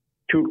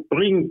 to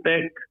bring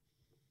back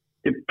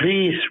the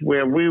place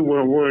where we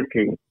were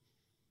working,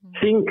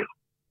 think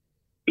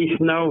is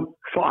now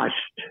fast.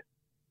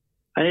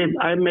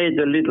 I made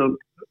a little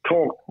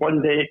talk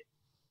one day,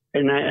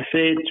 and I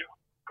said,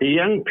 the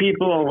young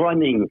people are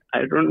running.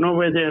 I don't know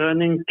where they're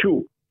running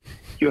to.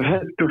 You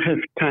have to have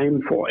time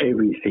for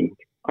everything.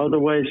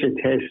 Otherwise, it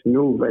has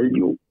no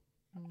value.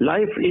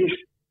 Life is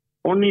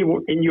only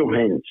in your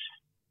hands.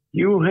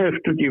 You have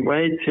to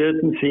divide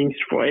certain things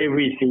for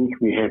everything.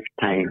 We have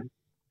time.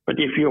 But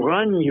if you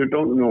run, you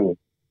don't know.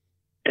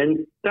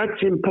 And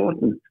that's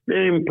important,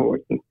 very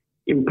important.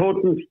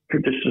 Important to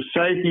the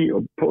society,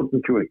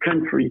 important to a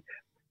country,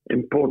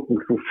 important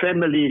to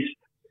families,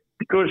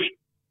 because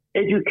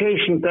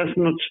education does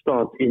not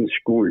start in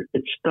school.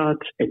 It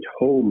starts at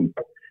home.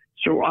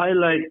 So I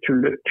like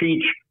to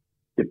teach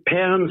the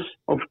parents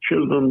of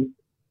children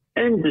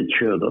and the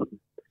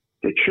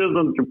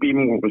children to be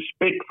more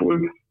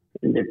respectful,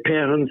 and the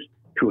parents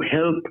to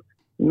help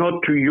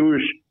not to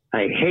use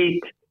I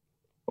hate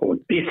or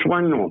this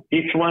one or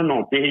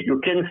that.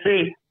 You can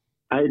say,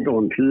 I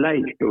don't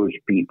like those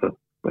people,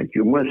 but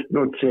you must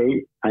not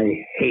say,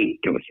 I hate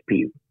those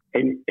people.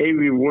 And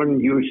everyone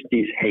uses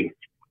this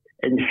hate.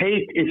 And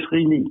hate is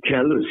really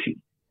jealousy.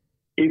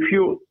 If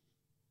you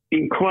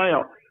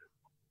inquire,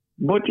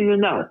 what do you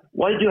know?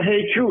 Why do you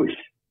hate Jews?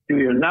 Do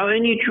you know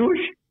any Jews?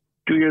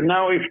 Do you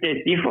know if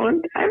they're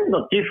different? I'm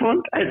not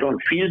different. I don't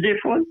feel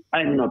different.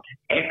 I'm not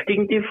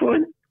acting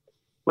different.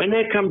 When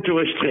I come to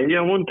Australia,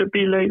 I want to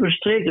be like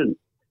Australian.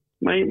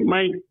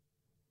 My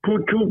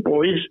two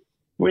boys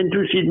went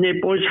to Sydney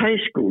Boys High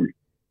School,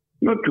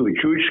 not to a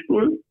Jewish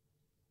school.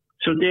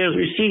 So there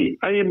you see,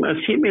 I am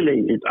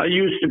assimilated. I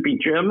used to be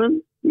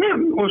German. Now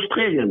I'm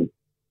Australian.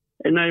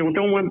 And I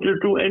don't want to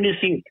do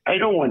anything. I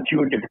don't want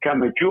you to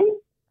become a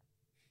Jew.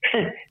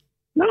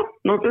 No,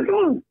 not at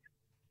all.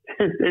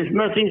 There's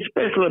nothing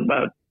special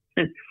about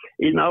it.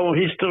 In our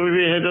history,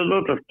 we had a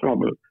lot of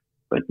trouble,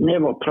 but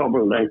never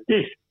trouble like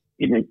this.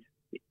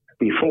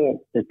 before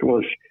it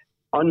was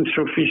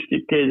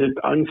unsophisticated,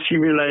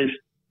 uncivilized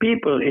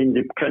people in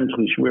the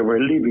countries where we're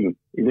living,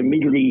 in the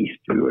Middle East.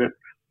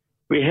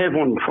 We have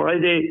on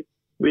Friday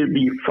will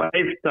be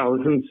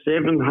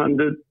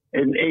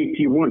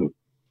 5,781.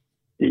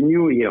 The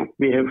New Year.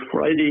 We have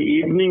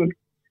Friday evening,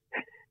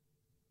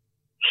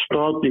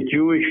 start the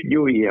Jewish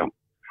New Year.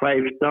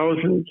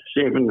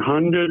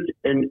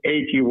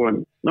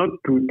 5,781, not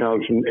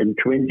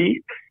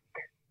 2020.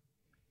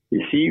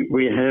 You see,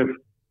 we have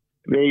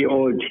very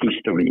old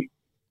history.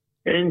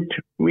 And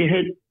we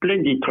had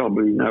plenty of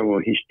trouble in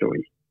our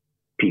history.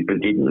 People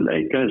didn't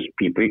like us,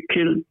 people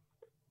killed.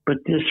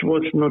 But this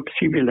was not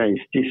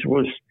civilized. This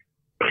was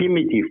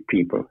primitive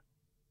people.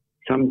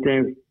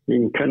 Sometimes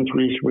in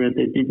countries where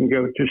they didn't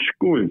go to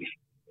schools.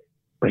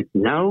 But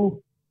now,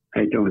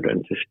 I don't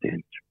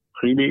understand.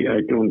 Really,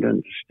 I don't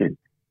understand.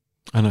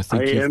 And I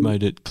think you've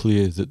made it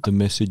clear that the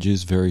message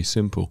is very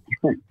simple.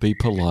 Be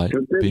polite,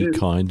 be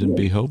kind, and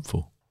be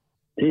helpful.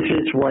 This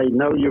is why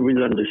now you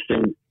will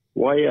understand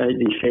why I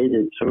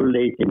decided so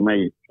late in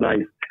my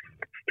life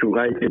to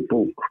write a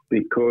book,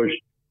 because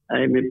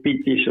I'm a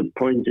bit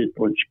disappointed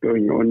what's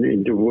going on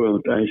in the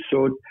world. I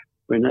thought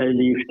when I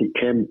leave the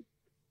camp,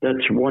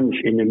 that's once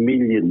in a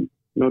million,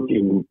 not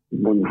in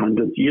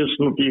 100 years,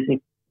 not even.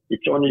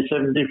 It's only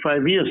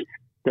 75 years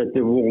that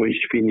the war is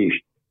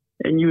finished.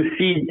 And you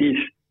see this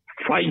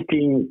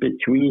fighting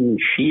between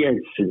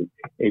Shiites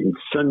and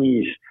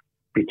Sunnis,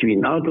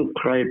 between other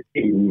tribes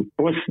in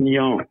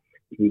Bosnia,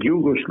 in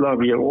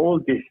Yugoslavia, all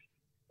this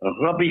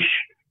rubbish.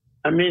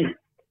 I mean,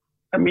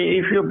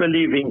 if you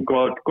believe in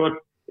God, God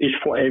is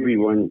for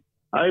everyone.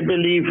 I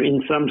believe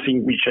in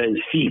something which I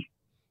see.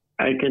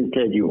 I can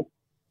tell you.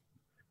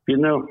 You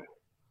know,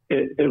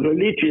 a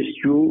religious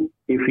Jew,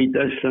 if he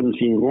does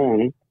something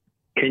wrong,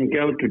 can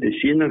go to the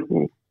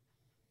synagogue.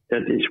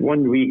 That is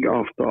 1 week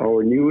after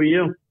our New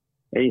Year,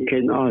 and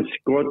can ask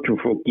God to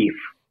forgive.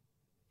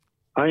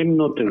 I'm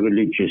not a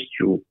religious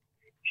Jew,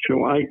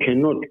 so I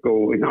cannot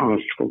go and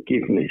ask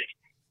forgiveness.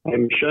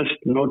 I'm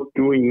just not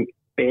doing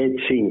bad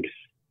things.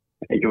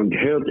 I don't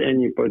hurt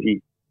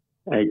anybody.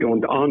 I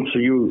don't answer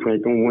you if I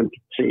don't want to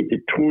say the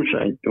truth.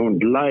 I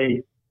don't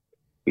lie,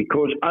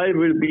 because I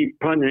will be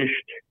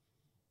punished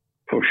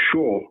for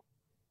sure,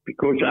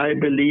 because I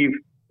believe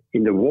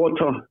in the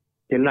water,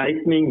 the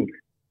lightning,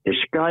 the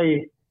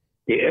sky,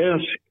 the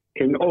earth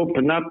can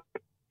open up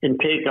and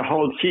take a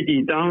whole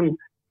city down.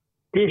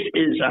 This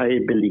is, I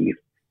believe.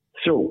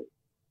 So,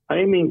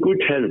 I'm in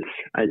good health.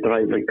 I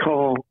drive a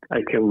car.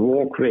 I can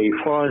walk very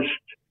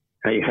fast.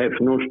 I have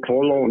no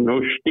stroller,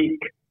 no stick,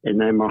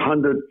 and I'm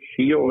 100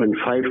 years and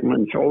 5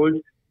 months old,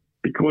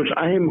 because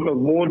I am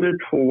rewarded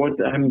for what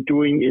I'm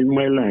doing in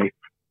my life.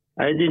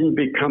 I didn't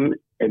become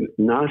a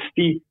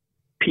nasty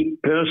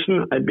pig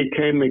person. I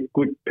became a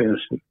good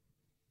person.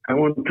 I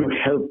want to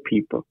help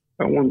people.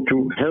 I want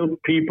to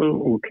help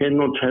people who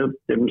cannot help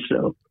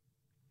themselves.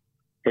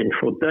 And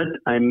for that,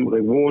 I'm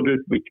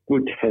rewarded with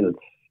good health.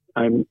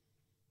 I'm,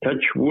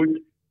 touch wood,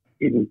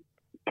 in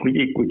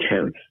pretty good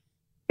health.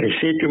 I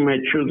say to my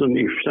children,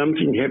 if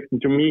something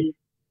happened to me,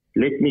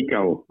 let me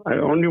go. I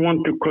only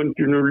want to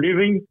continue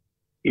living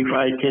if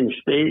I can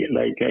stay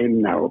like I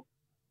am now.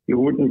 You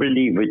wouldn't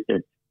believe it.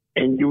 That.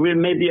 And you will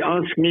maybe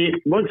ask me,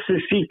 what's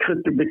the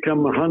secret to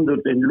become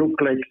 100 and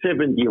look like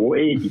 70 or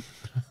 80?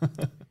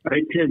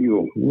 I tell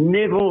you,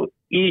 never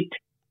eat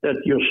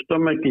that your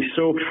stomach is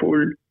so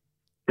full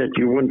that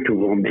you want to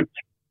vomit.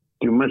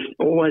 You must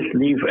always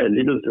leave a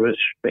little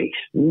space.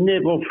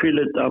 Never fill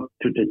it up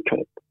to the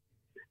top.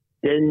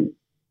 Then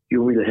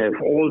you will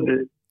have all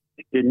the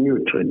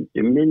nutrients,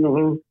 the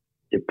mineral,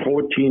 the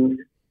protein,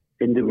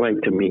 and the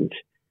vitamins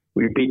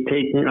will be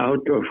taken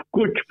out of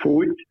good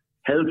food,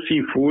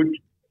 healthy food,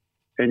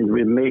 and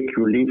will make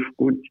you live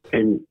good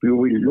and you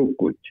will look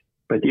good.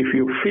 But if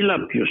you fill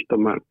up your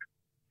stomach,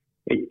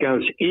 it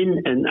goes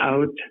in and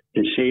out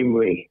the same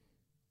way.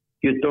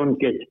 You don't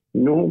get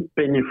no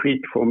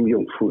benefit from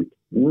your food.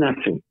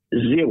 Nothing.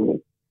 Zero.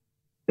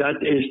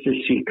 That is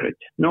the secret.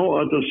 No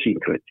other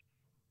secret.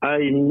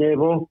 I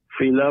never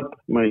fill up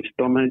my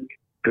stomach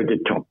to the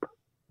top.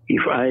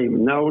 If I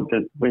know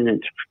that when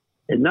it's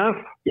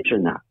enough, it's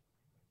enough.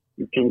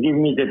 You can give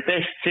me the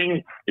best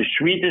thing, the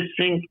sweetest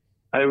thing,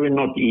 I will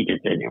not eat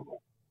it anymore.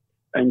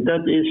 And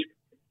that is,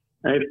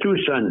 I have two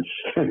sons,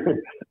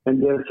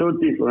 and they're so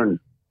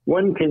different.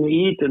 One can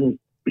eat and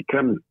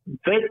become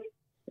fat,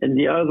 and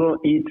the other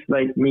eats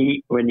like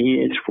me. When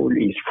he is full,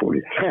 he's full.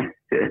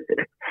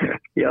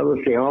 The other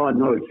say, oh,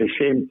 no, it's a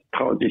shame,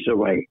 throw this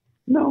away.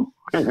 No,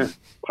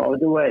 throw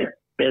it away.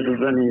 Better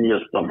than in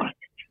your stomach.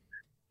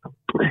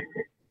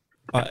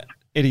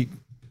 Eddie,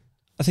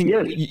 I think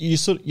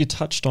yes. you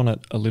touched on it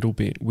a little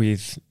bit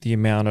with the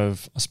amount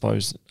of, I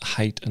suppose,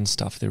 hate and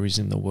stuff there is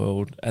in the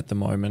world at the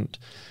moment.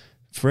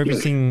 For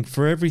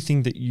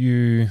everything that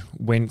you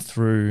went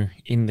through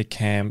in the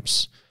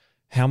camps,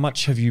 how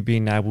much have you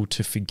been able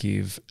to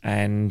forgive,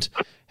 and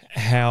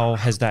how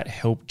has that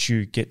helped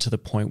you get to the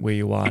point where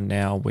you are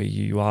now, where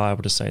you are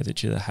able to say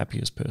that you're the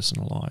happiest person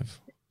alive?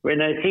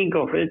 When I think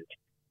of it,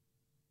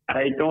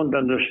 I don't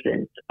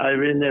understand. I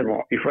will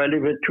never. If I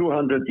live at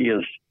 200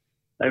 years,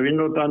 I will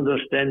not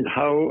understand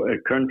how a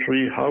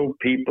country, how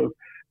people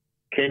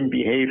can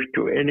behave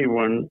to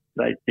anyone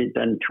like they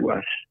done to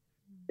us.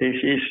 This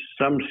is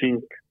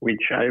something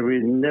which I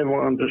will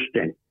never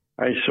understand.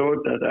 I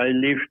thought that I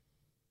lived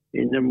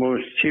in the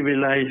most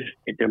civilized,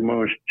 the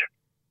most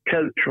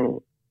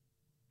cultural,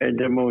 and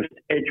the most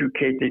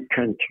educated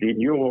country in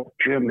Europe,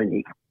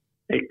 Germany,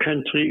 a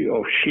country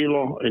of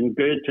Schiller and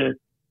Goethe,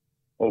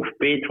 of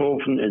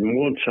Beethoven and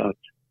Mozart.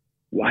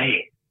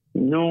 Why?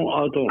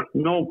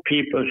 No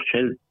people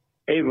shall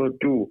ever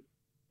do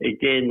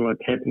again what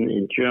happened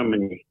in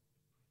Germany.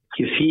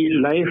 You see,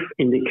 life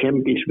in the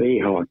camp is very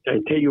hard. I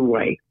tell you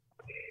why.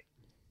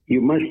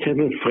 You must have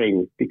a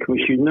friend because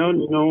you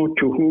don't know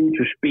to whom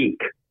to speak.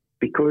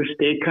 Because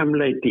they come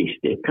like this.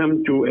 They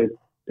come to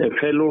a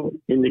fellow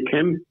in the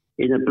camp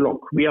in a block.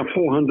 We are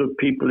 400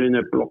 people in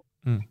a block.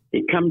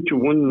 They come to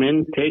one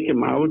man, take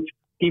him out,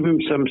 give him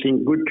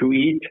something good to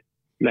eat,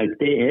 like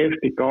they have,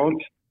 the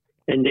guards,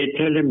 and they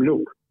tell him,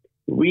 look,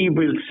 we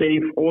will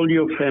save all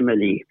your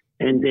family,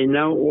 and they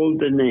know all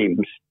the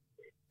names,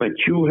 but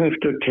you have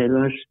to tell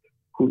us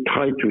who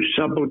tried to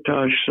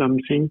sabotage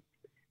something,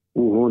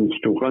 who wants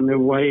to run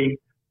away,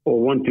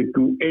 or want to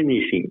do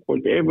anything.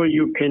 Whatever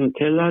you can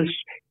tell us,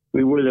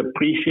 we will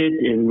appreciate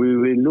and we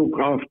will look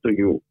after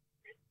you.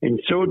 And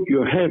so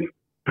you have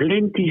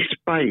plenty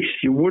spice.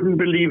 You wouldn't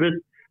believe it,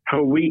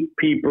 how weak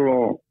people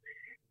are.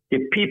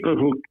 The people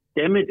who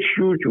damage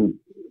you, to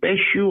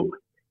bash you,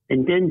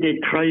 and then they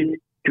try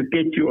to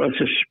get you as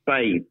a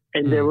spy.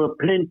 And there were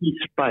plenty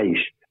spies.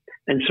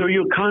 And so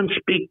you can't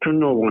speak to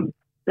no one.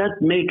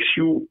 That makes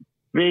you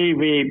very,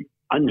 very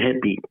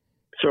unhappy.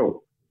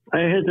 So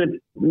I had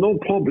no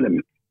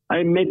problem.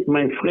 I met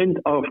my friend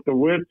after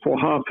work for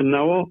half an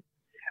hour,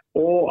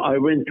 or I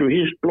went to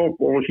his block,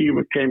 or he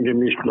came to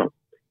his block.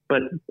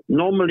 But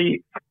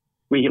normally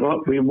we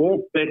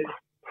walk back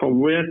from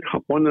work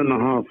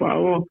 1.5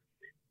 hours.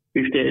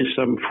 If there is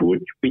some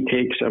food, we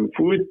take some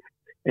food,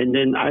 and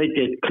then I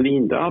get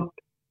cleaned up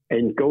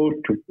and go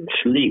to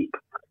sleep.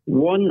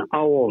 1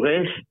 hour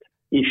rest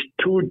is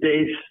 2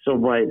 days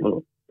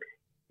survival.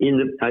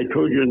 I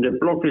told you in the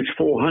block is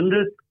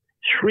 400,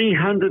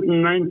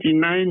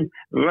 399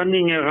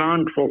 running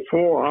around for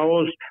 4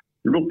 hours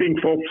looking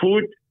for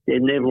food, they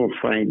never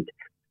find.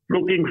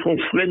 Looking for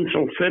friends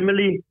or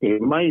family, they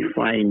might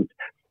find,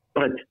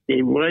 but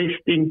they're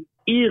wasting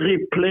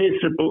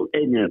irreplaceable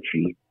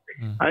energy.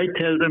 I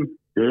tell them,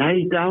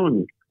 lie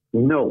down.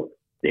 No,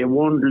 they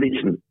won't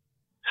listen.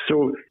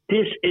 So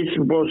this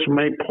was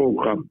my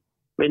program.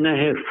 When I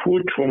have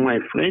food for my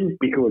friend,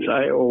 because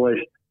I always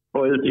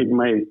boiled in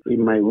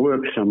my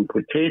work some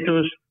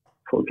potatoes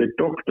for the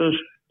doctors,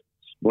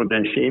 what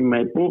I say in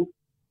my book,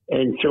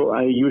 and so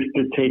I used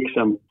to take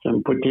some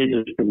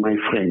potatoes to my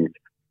friend.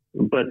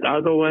 But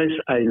otherwise,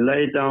 I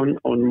lie down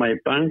on my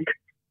bunk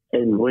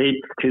and wait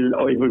till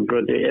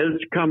everybody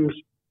else comes,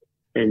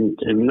 and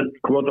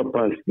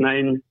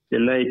 9:15, the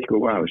light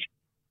go out.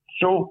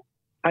 So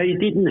I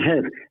didn't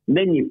have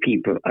many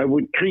people. I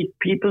would greet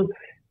people,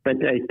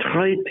 but I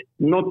tried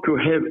not to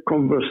have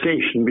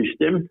conversation with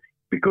them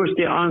because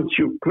they answer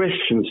you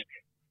questions.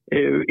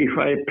 If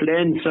I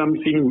plan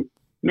something,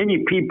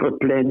 many people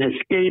plan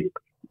escape.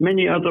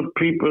 Many other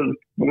people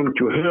want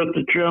to hurt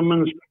the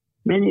Germans.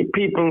 Many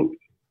people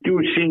do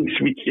things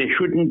which they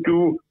shouldn't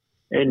do,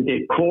 and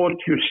they caught,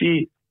 you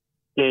see,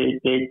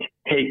 they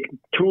take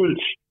tools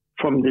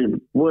from the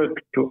work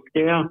to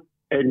there,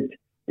 and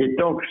the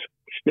dogs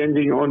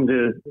standing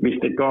with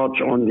the guards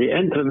on the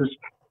entrance,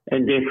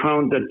 and they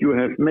found that you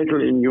have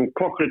metal in your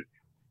pocket,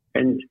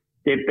 and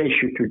they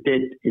bash you to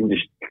death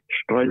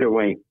straight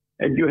away.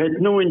 And you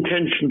had no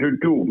intention to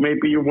do.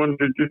 Maybe you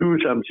wanted to do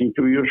something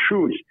to your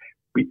shoes,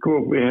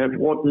 because we have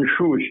wooden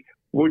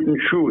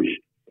shoes,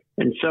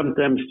 and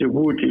sometimes the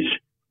wood is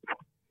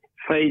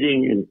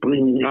fading and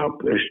bringing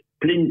up a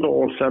splinter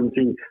or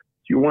something.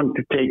 You want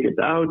to take it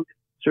out,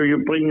 so you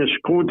bring a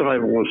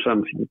screwdriver or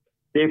something.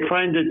 They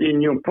find it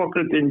in your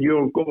pocket and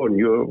you're gone.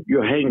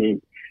 You're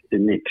hanging the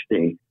next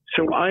day.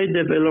 So I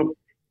developed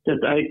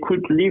that I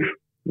could live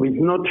with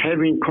not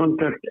having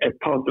contact a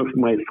part of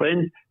my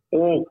friend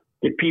or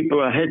the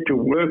people I had to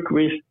work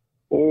with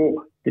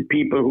or the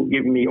people who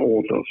give me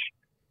orders.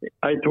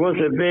 It was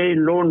a very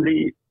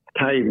lonely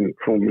time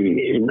for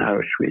me in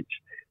Auschwitz.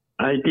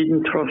 I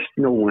didn't trust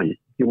no one.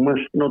 You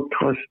must not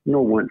trust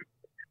no one.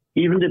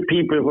 Even the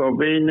people who are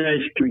very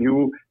nice to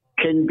you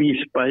can be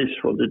spies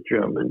for the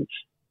Germans.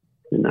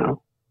 You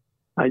know,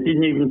 I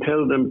didn't even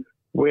tell them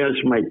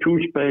where's my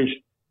toothpaste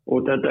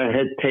or that I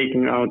had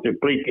taken out a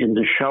brick in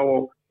the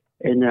shower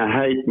and I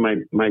hide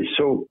my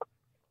soap,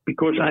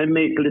 because I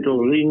make little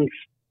rings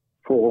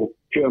for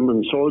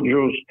German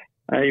soldiers.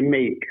 I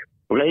make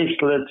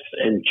bracelets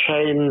and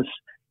chains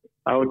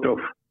out of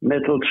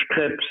metal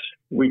scraps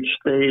which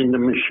stay in the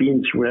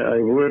machines where I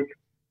work.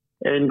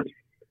 And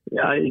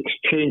I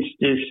exchanged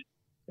this.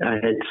 I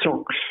had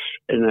socks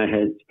and I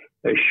had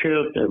a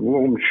shirt, a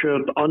warm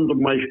shirt under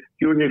my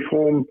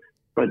uniform,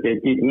 but they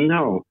didn't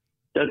know.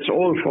 That's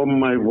all from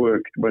my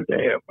work, what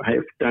I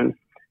have done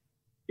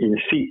in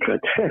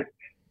secret.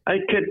 I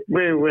kept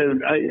very well.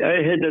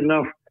 I had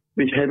enough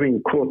with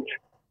having court.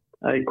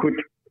 I could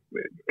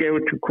go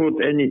to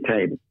court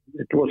anytime.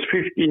 It was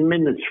 15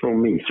 minutes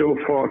from me. So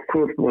far,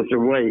 court was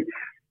away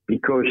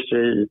because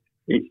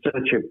it's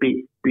such a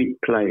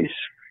big place.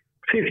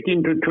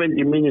 15 to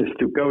 20 minutes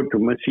to go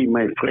to see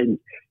my friend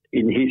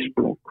in his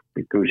block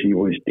because he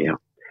was there.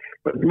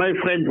 But my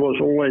friend was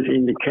always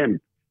in the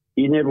camp.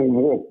 He never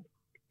walked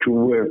to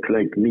work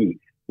like me,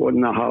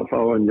 1.5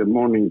 hours in the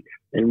morning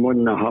and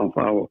 1.5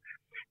 hours.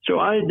 So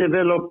I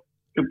developed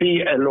to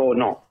be a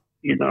loner,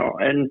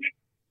 and,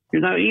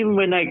 even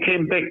when I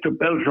came back to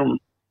Belgium,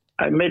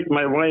 I met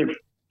my wife.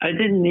 I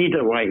didn't need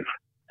a wife.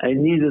 I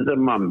needed a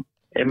mom.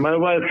 And my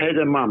wife had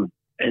a mom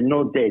and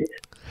no dad.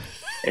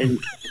 And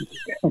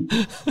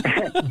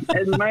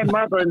and my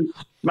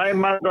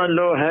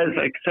mother-in-law has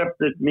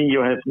accepted me.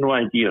 You have no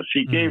idea.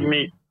 She gave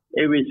me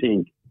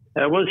everything.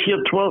 I was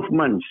here 12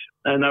 months,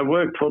 and I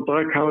worked for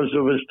Drug House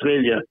of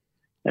Australia.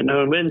 And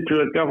I went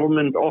to a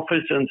government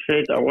office and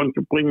said, I want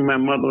to bring my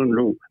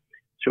mother-in-law.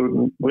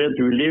 So where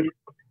do you live?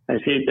 I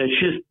said, I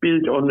just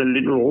built on a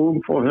little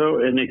room for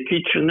her and a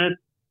kitchenette.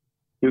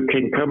 You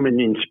can come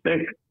and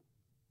inspect.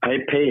 I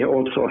pay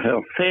also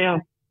her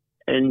fare.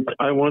 And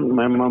I want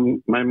my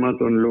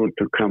mother-in-law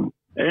to come.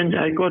 And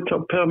I got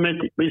a permit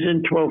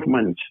within 12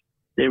 months.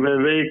 They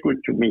were very good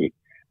to me.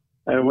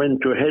 I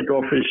went to head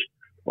office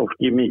of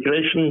the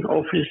immigration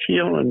office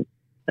here, and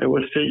I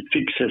was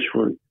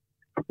successful.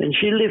 And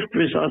she lived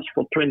with us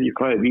for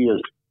 25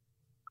 years.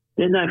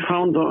 Then I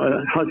found her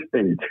a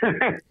husband.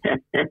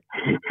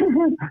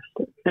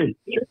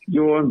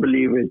 You won't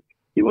believe it.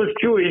 He was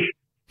Jewish,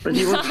 but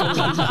he was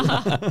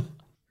from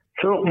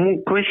So,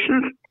 more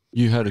questions?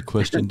 You had a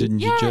question, didn't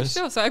you, Jess?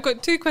 Yeah, sure. So I've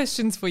got 2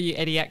 questions for you,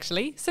 Eddie,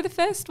 actually. So the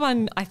first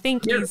one, I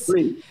think, is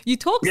please. You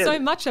talk so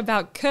much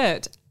about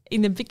Kurt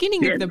in the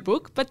beginning of the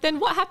book, but then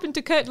what happened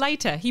to Kurt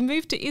later? He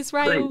moved to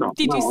Israel.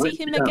 Did you see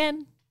him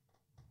again?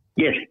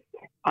 Yes.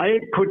 I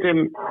put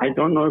him, I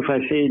don't know if I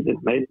say it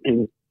right,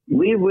 and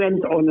we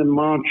went on a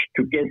march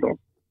together.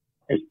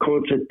 It's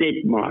called the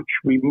Dead March.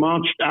 We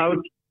marched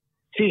out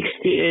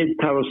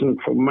 68,000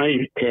 from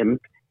my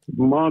camp,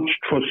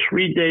 marched for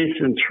 3 days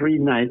and 3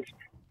 nights,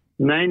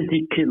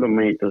 90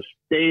 kilometers,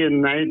 day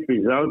and night,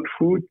 without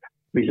food,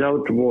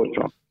 without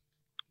water.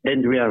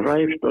 And we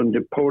arrived on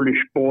the Polish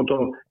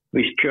border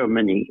with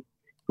Germany.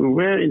 We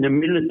were in a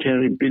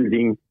military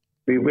building.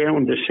 We were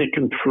on the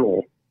 2nd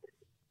floor.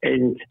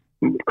 And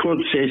Kurt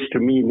says to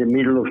me in the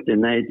middle of the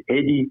night,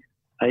 Eddie,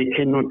 I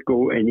cannot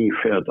go any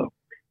further.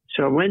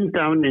 So I went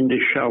down in the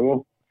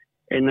shower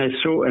and I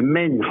saw a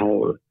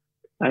manhole.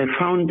 I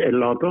found a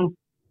ladder.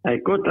 I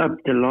got up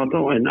the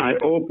ladder and I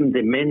opened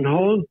the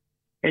manhole,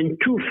 and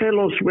 2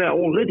 fellows were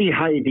already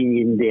hiding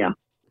in there.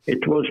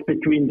 It was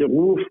between the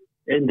roof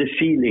and the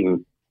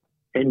ceiling.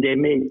 And they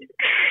made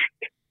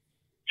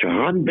So I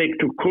ran back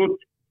to Kurt.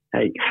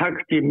 I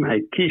hugged him. I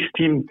kissed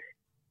him.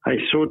 I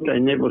thought I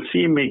never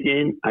see him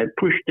again. I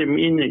pushed him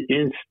in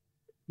against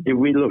the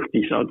will of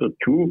these other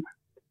 2,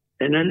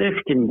 and I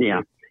left him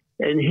there.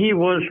 And he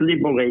was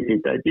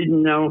liberated. I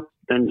didn't know.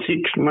 Then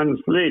 6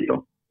 months later,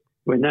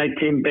 when I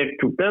came back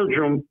to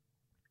Belgium,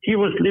 he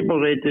was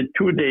liberated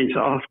 2 days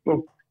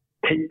after,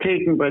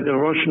 taken by the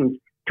Russians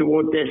to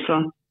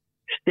Odessa,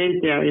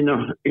 stayed there in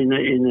a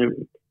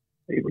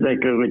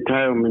like a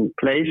retirement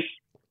place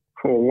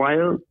for a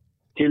while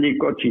till he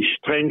got his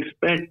strength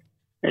back.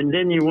 And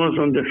then he was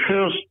on the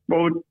first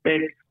boat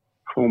back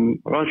from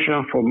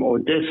Russia, from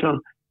Odessa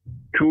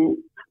to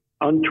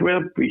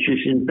Antwerp, which is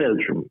in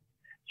Belgium.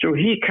 So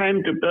he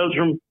came to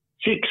Belgium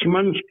 6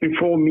 months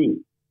before me.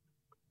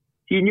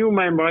 He knew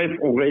my wife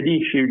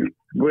already. She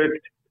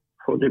worked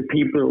for the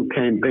people who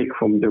came back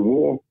from the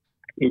war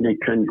in a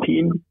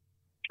canteen.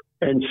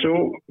 And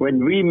so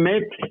when we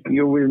met,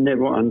 you will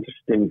never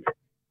understand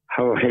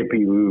how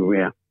happy we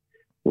were.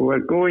 We were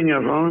going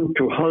around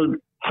to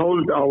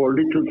hold our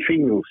little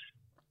fingers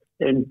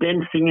and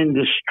dancing in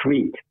the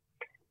street.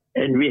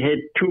 And we had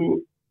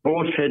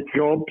both had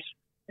jobs,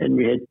 and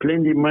we had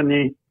plenty of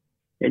money.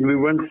 And we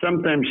were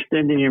sometimes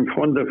standing in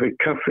front of a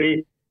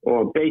cafe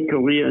or a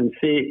bakery and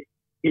say,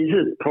 is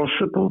it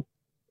possible?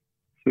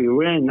 We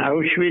were in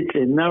Auschwitz,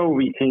 and now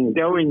we can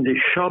go in the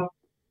shop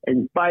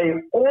and buy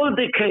all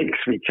the cakes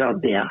which are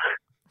there.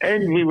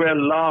 And we were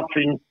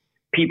laughing.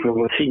 People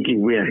were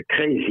thinking we are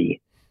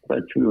crazy,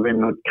 but we were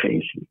not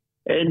crazy.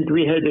 And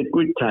we had a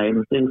good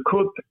time. Then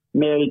Kurt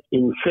married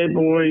in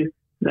February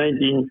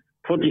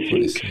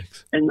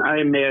 1946, and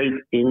I married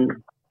in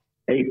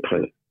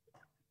April.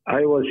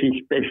 I was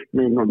his best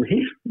man on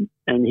his,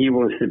 and he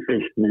was the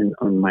best man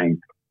on mine.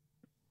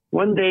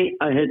 One day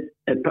I had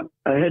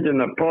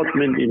an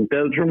apartment in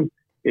Belgium.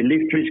 I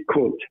lived with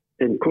Kurt,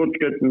 and Kurt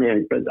got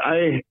married. But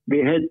we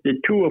had the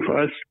 2 of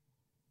us.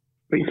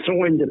 We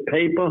saw in the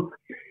paper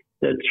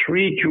that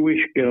 3 Jewish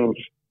girls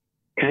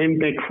came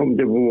back from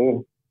the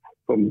war,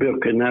 from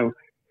Birkenau,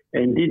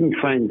 and didn't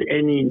find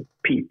any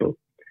people.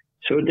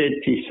 So they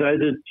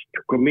decided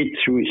to commit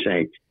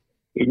suicide.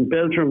 In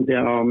Belgium,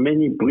 there are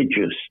many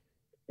bridges,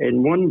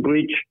 and one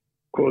bridge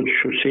called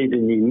Chaussée de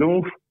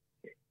Ninove,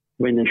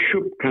 when a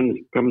ship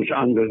comes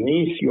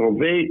underneath, you're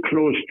very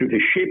close to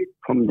the ship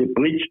from the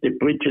bridge. The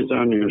bridge is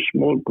only a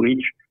small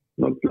bridge,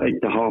 not like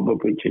the harbour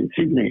bridge in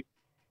Sydney.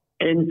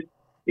 And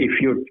if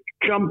you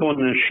jump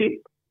on a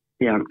ship,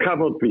 they are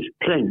covered with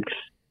planks.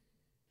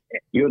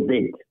 You're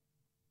dead.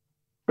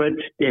 But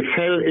they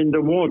fell in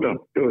the water,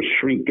 those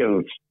 3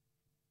 girls.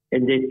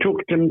 And they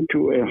took them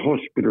to a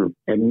hospital,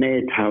 a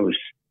madhouse.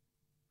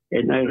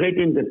 And I read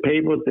in the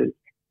paper that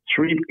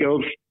 3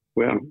 girls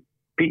were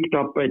picked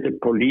up by the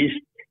police.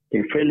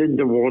 They fell in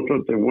the water.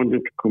 They wanted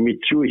to commit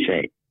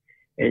suicide.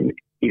 And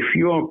if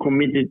you are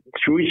committed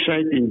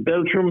suicide in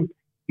Belgium,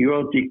 you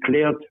are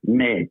declared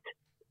mad.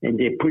 And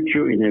they put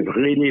you in a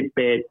really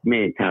bad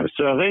madhouse.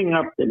 So I rang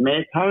up the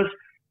madhouse,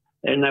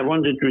 and I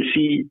wanted to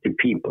see the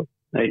people.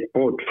 I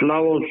bought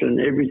flowers and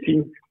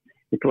everything.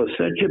 It was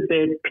such a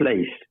bad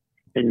place.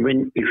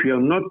 And if you're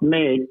not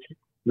mad,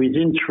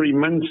 within 3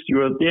 months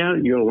you are there,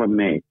 you're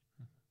mad.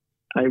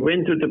 I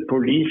went to the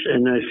police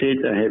and I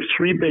said, I have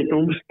 3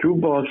 bedrooms, 2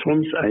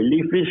 bathrooms. I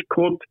live with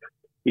Kurt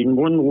in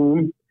one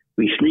room.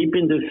 We sleep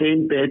in the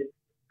same bed.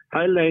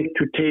 I like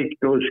to take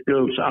those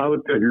girls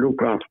out and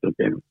look after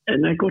them.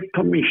 And I got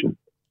permission.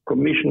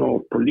 Commissioner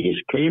of police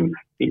came,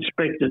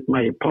 inspected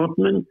my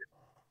apartment,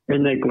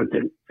 and I got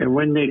them. And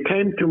when they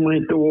came to my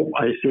door,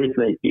 I said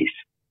like this,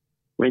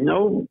 when I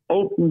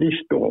open this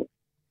door,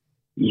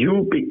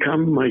 you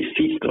become my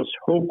sisters.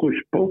 Hocus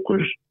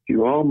pocus,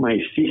 you are my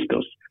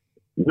sisters.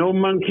 No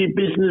monkey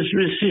business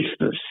with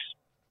sisters.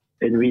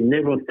 And we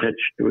never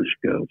touched those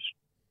girls.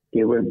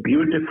 They were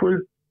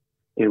beautiful.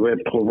 They were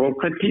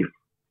provocative.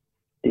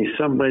 They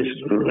sometimes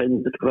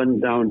run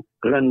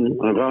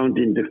around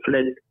in the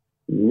flat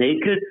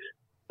naked,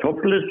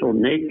 topless or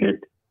naked.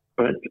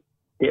 But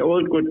they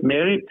all got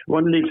married.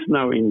 One lives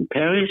now in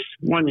Paris,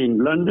 one in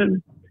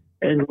London,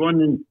 and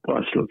one in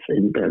Brussels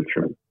in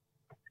Belgium.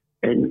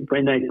 And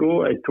when I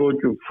go, I told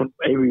you,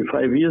 every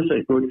 5 years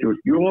I go to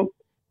Europe.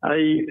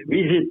 I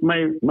visit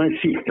my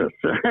sisters.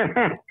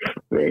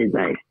 Very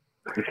nice.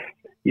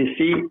 You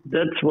see,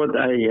 that's what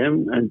I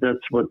am, and that's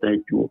what I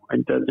do.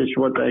 And that is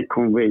what I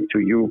convey to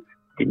you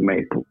in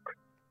my book.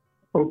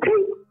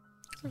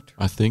 Okay?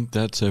 I think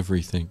that's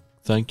everything.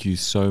 Thank you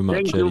so much,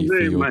 Thank you Eddie, for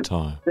very your much.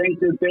 time.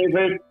 Thank you,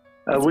 David.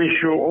 I wish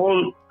you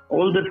all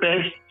the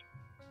best.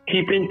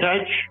 Keep in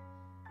touch.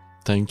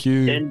 Thank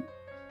you. And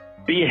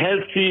be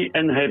healthy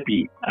and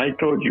happy. I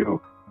told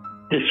you.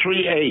 The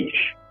 3 H.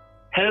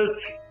 Health,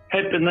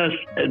 happiness,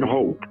 and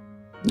hope.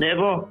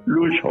 Never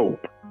lose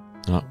hope.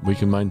 We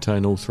can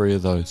maintain all 3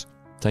 of those.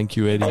 Thank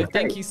you, Eddie.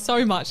 Thank you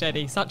so much,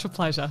 Eddie. Such a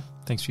pleasure.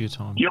 Thanks for your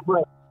time.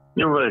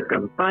 You're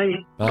welcome.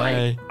 Bye.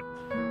 Bye.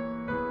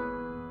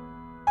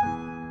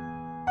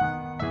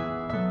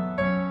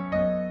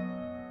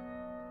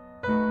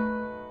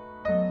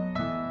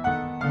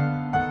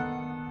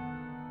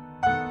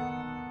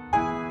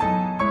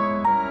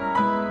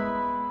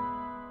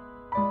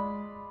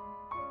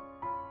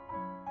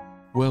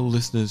 Well,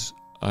 listeners,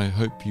 I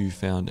hope you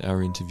found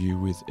our interview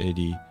with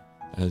Eddie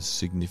as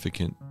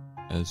significant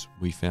as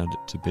we found it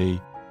to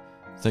be.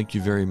 Thank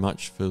you very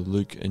much for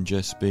Luke and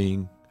Jess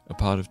being a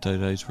part of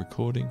today's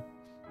recording.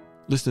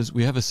 Listeners,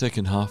 we have a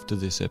second half to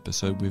this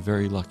episode. We're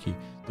very lucky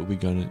that we're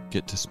going to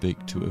get to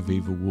speak to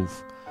Aviva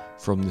Wolf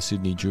from the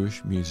Sydney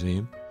Jewish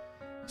Museum.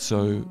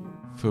 So,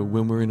 for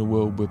when we're in a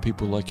world where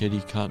people like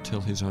Eddie can't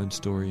tell his own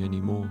story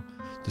anymore,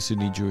 the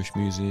Sydney Jewish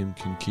Museum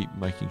can keep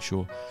making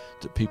sure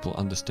that people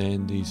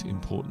understand these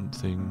important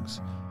things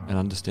and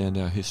understand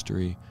our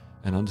history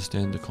and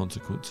understand the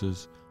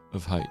consequences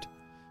of hate.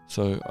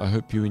 So I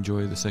hope you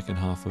enjoy the second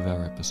half of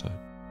our episode.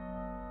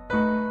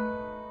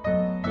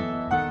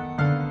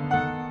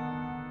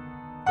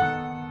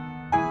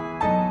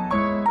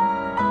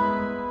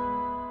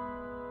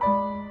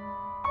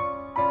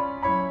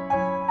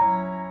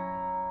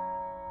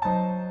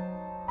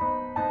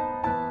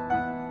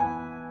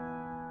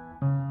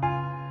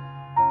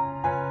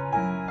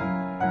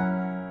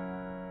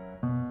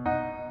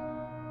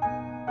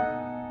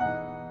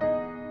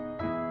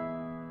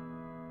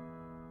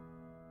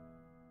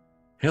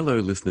 Hello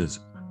listeners,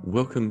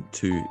 welcome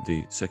to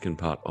the second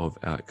part of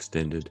our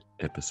extended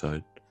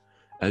episode.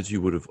 As you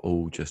would have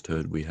all just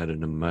heard, we had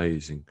an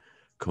amazing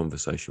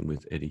conversation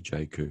with Eddie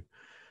Jaku.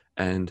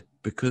 And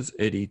because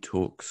Eddie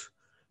talks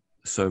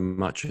so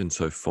much and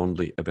so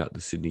fondly about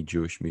the Sydney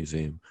Jewish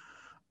Museum,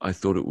 I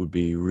thought it would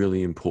be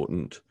really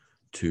important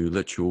to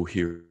let you all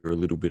hear a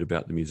little bit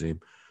about the museum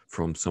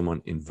from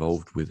someone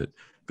involved with it,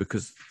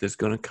 because there's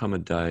going to come a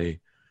day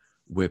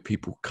where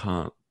people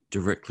can't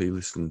directly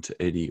listen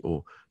to Eddie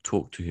or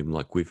talk to him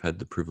like we've had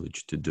the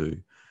privilege to do.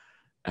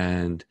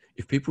 And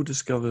if people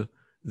discover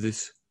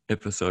this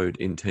episode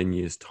in 10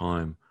 years'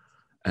 time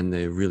and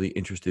they're really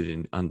interested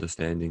in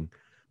understanding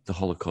the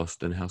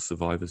Holocaust and how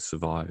survivors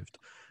survived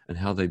and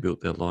how they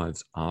built their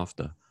lives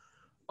after,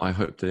 I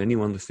hope that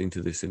anyone listening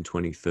to this in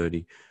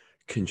 2030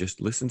 can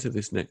just listen to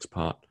this next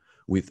part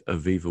with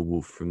Aviva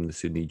Wolf from the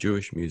Sydney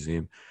Jewish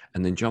Museum,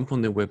 and then jump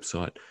on their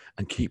website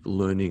and keep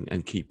learning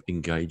and keep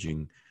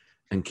engaging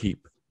and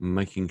keep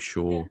making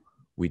sure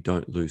we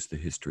don't lose the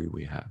history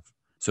we have.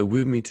 So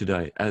with me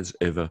today, as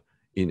ever,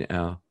 in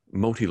our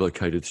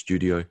multi-located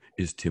studio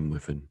is Tim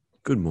Whiffen.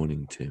 Good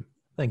morning, Tim.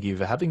 Thank you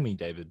for having me,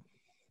 David.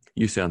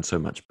 You sound so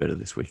much better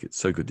this week. It's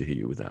so good to hear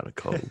you without a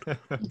cold.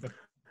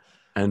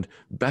 And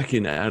back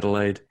in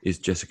Adelaide is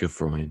Jessica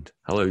Freund.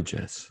 Hello,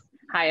 Jess.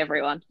 Hi,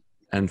 everyone.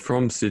 And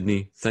from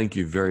Sydney, thank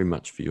you very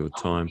much for your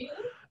time,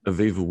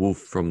 Aviva Wolf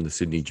from the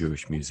Sydney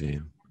Jewish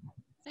Museum.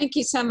 Thank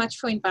you so much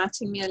for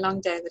inviting me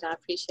along, David. I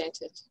appreciate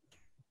it.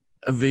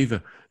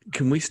 Aviva,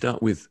 can we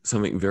start with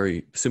something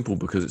very simple,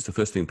 because it's the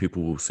first thing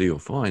people will see or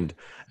find,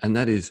 and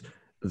that is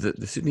that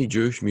the Sydney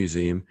Jewish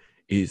Museum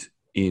is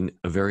in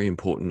a very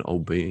important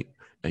old building,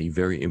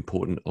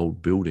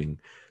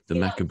 the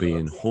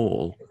Maccabean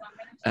Hall,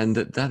 and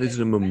that is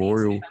a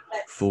memorial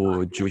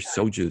for Jewish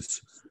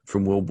soldiers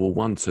from World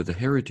War I. So the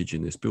heritage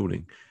in this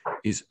building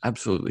is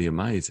absolutely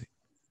amazing.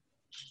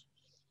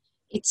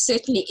 It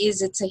certainly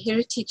is. It's a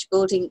heritage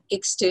building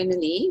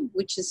externally,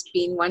 which has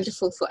been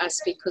wonderful for us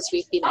because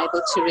we've been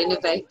able to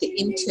renovate the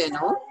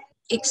internal.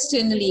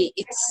 Externally,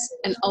 it's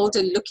an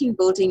older looking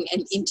building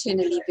and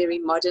internally very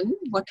modern.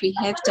 What we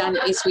have done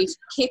is we've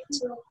kept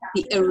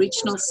the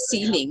original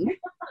ceiling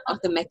of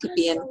the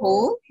Maccabean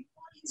Hall.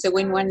 So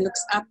when one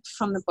looks up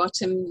from the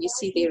bottom, you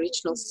see the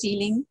original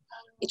ceiling.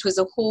 It was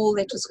a hall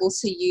that was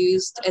also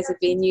used as a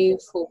venue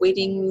for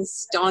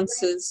weddings,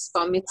 dances,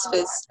 bar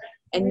mitzvahs,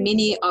 and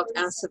many of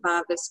our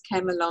survivors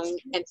came along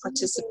and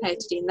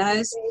participated in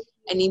those.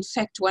 And in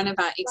fact, one of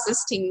our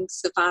existing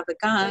survivor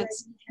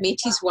guides met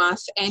his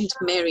wife and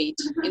married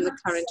in the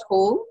current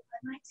hall.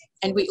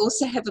 And we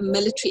also have a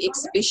military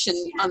exhibition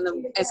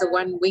as a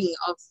one wing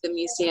of the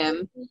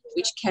museum,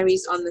 which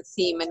carries on the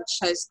theme and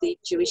shows the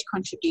Jewish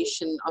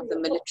contribution of the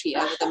military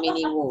over the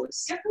many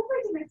wars.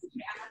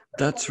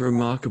 That's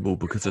remarkable,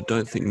 because I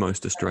don't think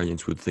most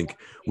Australians would think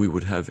we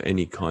would have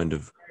any kind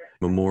of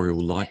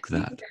memorial like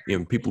that. You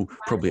know, people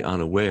probably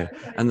aren't aware.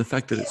 And the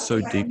fact that it's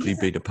so deeply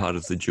been a part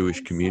of the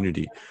Jewish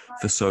community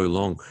for so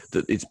long,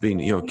 that it's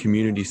been, a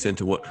community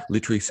centre,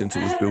 literally since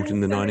it was built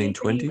in the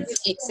 1920s?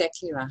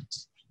 Exactly right.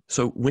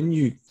 So when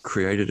you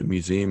created a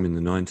museum in the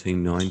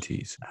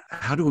 1990s,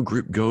 how do a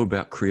group go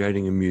about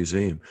creating a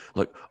museum?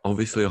 Like,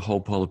 obviously a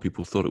whole pile of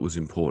people thought it was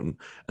important,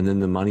 and then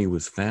the money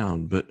was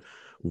found, but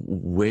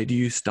where do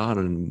you start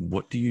and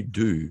what do you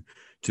do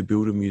to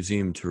build a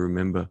museum to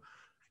remember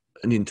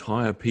an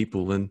entire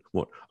people and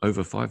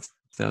over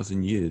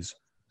 5,000 years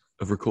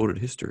of recorded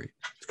history?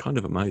 It's kind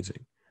of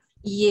amazing.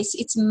 Yes,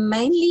 it's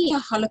mainly a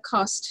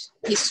Holocaust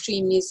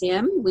history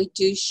museum. We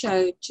do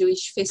show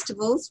Jewish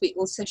festivals. We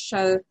also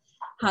show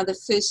how the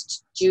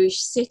first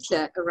Jewish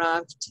settler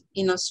arrived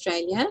in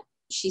Australia.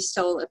 She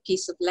stole a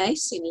piece of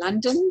lace in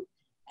London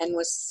and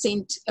was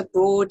sent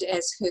abroad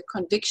as her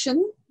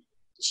conviction.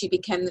 She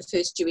became the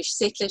first Jewish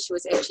settler. She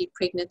was actually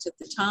pregnant at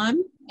the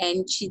time.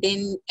 And she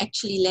then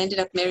actually landed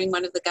up marrying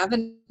one of the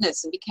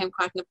governors and became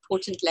quite an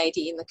important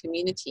lady in the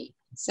community.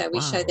 So we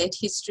show that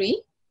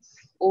history.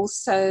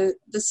 Also,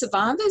 the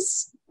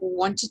survivors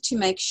wanted to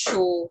make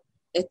sure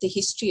that the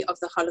history of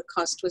the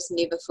Holocaust was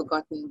never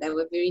forgotten. They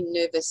were very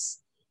nervous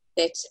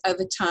that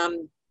over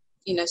time,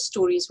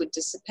 stories would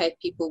dissipate,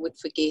 people would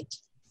forget.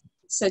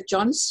 So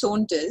John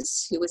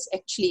Saunders, who was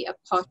actually a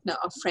partner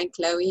of Frank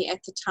Lowy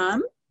at the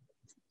time,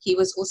 he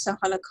was also a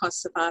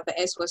Holocaust survivor,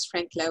 as was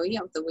Frank Lowy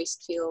of the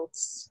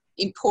Westfields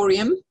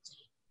Emporium.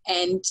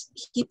 And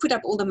he put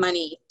up all the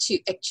money to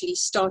actually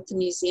start the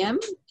museum,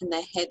 and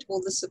they had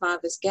all the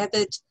survivors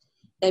gathered.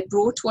 They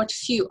brought what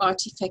few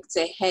artifacts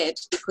they had,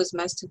 because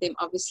most of them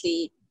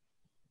obviously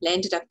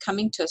landed up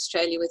coming to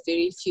Australia with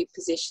very few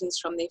possessions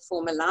from their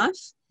former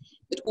life.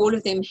 But all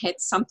of them had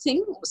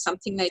something, or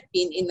something they'd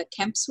been in the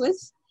camps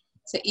with.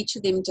 So each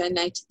of them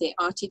donated their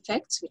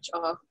artifacts, which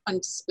are on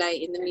display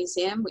in the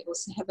museum. We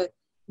also have a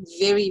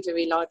very,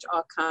 very large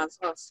archive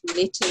of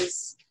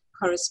letters,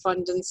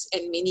 correspondence,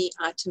 and many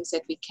items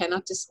that we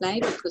cannot display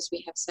because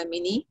we have so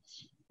many.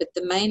 But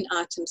the main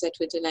items that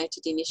were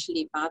donated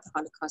initially by the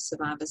Holocaust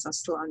survivors are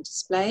still on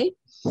display.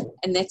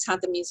 And that's how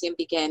the museum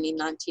began in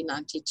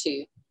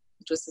 1992.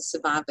 It was the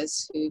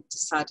survivors who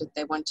decided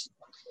they wanted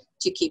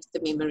to keep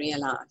the memory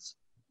alive.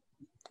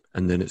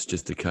 And then it's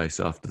just a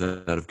case after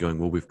that of going,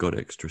 well, we've got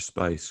extra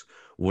space.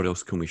 What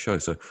else can we show?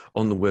 So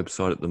on the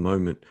website at the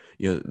moment,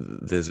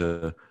 there's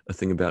a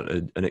thing about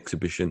an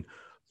exhibition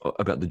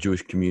about the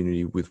Jewish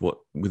community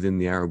within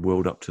the Arab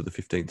world up to the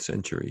 15th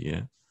century,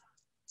 yeah?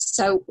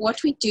 So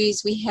what we do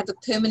is we have a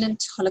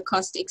permanent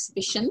Holocaust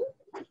exhibition,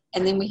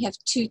 and then we have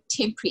 2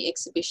 temporary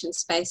exhibition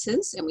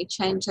spaces, and we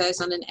change those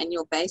on an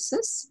annual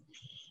basis.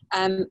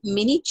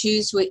 Many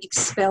Jews were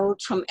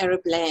expelled from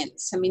Arab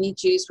lands. So many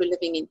Jews were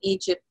living in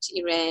Egypt,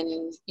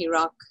 Iran,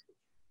 Iraq,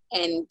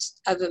 and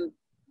other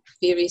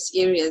various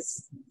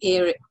eras.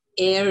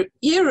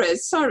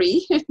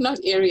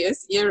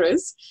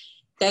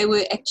 They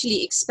were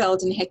actually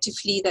expelled and had to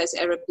flee those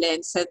Arab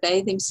lands. So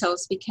they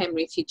themselves became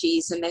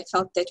refugees, and they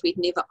felt that we'd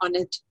never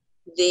honored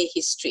their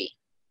history.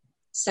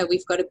 So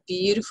we've got a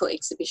beautiful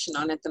exhibition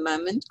on at the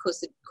moment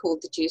called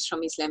The Jews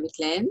from Islamic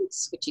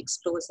Lands, which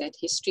explores that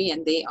history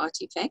and their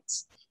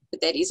artifacts.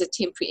 But that is a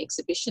temporary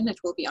exhibition. It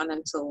will be on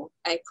until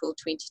April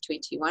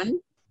 2021.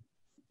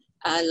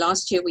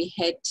 Last year we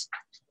had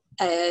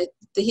the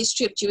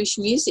history of Jewish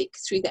music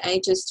through the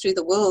ages, through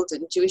the world,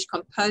 and Jewish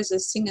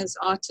composers, singers,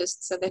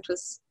 artists. So that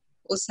was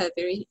also a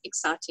very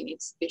exciting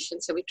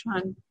exhibition. So we try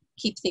and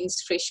keep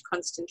things fresh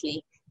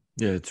constantly.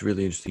 Yeah, it's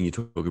really interesting you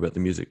talk about the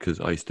music, because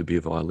I used to be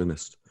a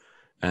violinist.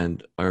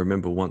 And I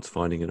remember once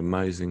finding an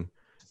amazing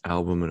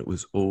album, and it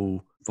was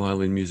all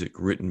violin music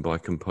written by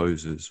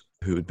composers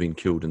who had been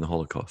killed in the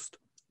Holocaust.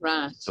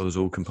 Right. So it was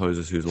all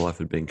composers whose life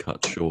had been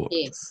cut short.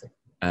 Yes.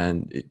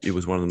 And it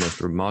was one of the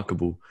most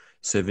remarkable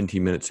 70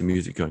 minutes of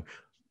music going,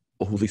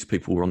 all these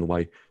people were on the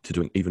way to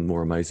doing even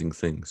more amazing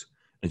things.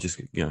 And just,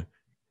 you know,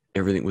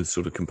 everything was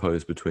sort of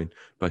composed between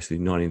basically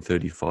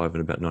 1935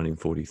 and about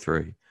 1943.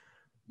 Exactly,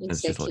 and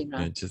it's just like, right.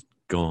 you know, just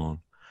gone.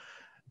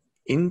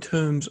 In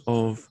terms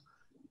of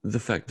the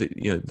fact that,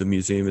 you know, the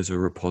museum is a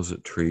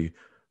repository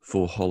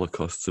for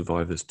Holocaust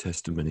survivors'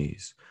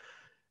 testimonies,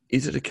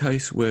 is it a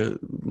case where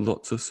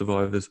lots of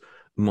survivors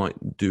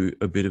might do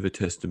a bit of a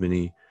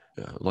testimony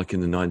like in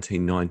the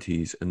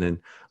 1990s, and then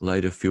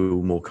later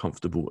feel more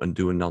comfortable and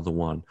do another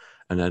one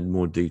and add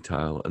more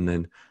detail, and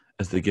then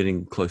as they're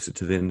getting closer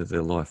to the end of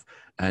their life,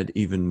 add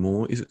even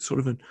more? Is it sort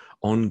of an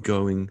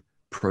ongoing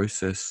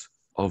process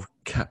of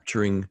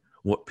capturing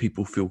what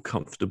people feel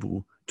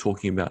comfortable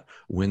talking about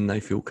when they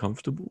feel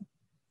comfortable?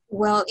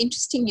 Well,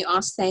 interesting you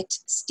asked that.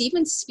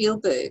 Steven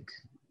Spielberg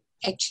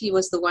actually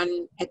was the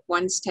one at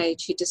one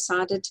stage who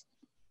decided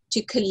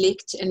to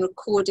collect and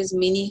record as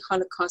many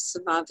Holocaust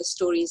survivor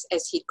stories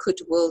as he could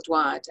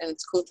worldwide, and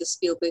it's called the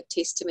Spielberg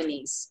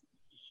Testimonies.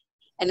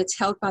 And it's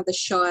held by the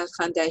Shoah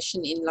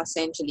Foundation in Los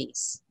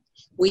Angeles.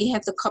 We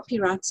have the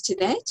copyrights to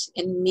that,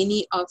 and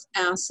many of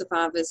our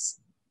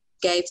survivors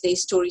gave their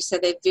stories. So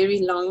they're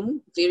very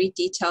long, very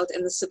detailed,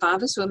 and the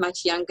survivors were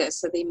much younger,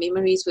 so their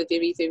memories were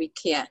very, very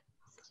clear.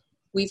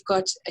 We've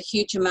got a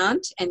huge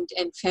amount, and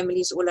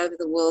families all over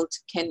the world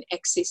can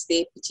access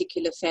their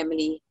particular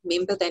family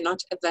member. They're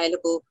not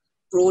available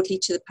broadly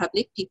to the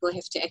public. People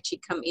have to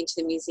actually come into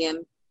the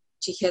museum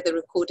to hear the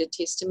recorded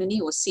testimony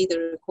or see the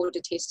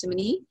recorded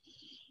testimony.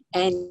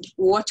 And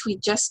what we're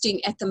just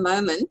doing at the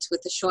moment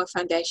with the Shoah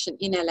Foundation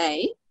in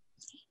LA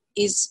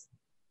is,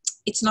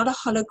 it's not a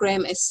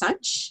hologram as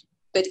such,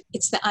 but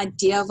it's the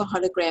idea of a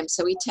hologram.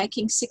 So we're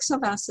taking 6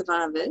 of our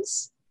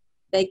survivors.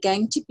 They're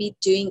going to be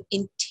doing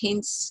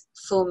intense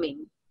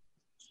filming.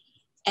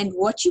 And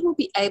what you will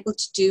be able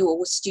to do,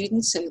 or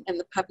students and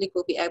the public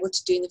will be able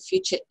to do in the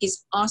future,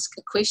 is ask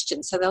a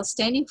question. So they'll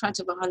stand in front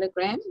of a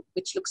hologram,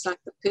 which looks like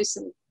the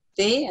person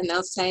there, and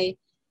they'll say,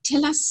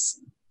 tell us,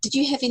 did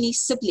you have any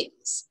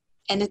siblings?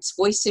 And it's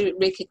voice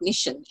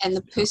recognition, and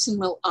the person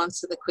will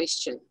answer the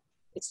question.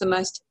 It's the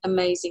most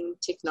amazing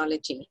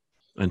technology.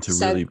 And to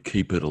really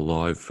keep it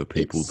alive for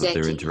people that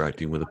they're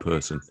interacting with a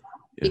person.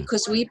 Yeah.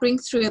 Because we bring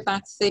through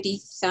about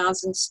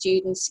 30,000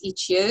 students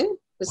each year,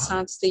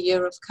 besides the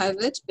year of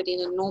COVID, but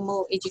in a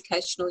normal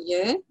educational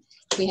year,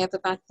 we have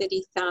about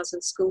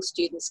 30,000 school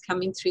students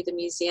coming through the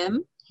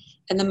museum.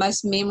 And the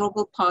most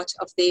memorable part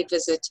of their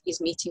visit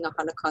is meeting a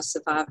Holocaust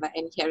survivor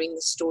and hearing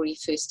the story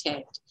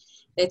firsthand.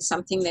 That's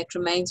something that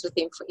remains with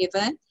them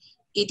forever.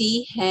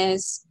 Eddie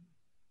has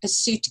a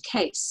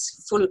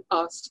suitcase full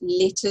of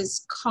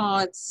letters,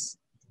 cards.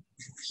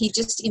 He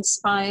just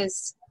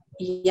inspires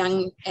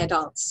young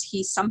adults.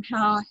 He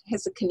somehow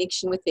has a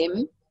connection with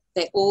them.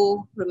 They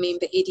all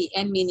remember Eddie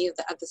and many of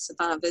the other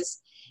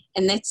survivors.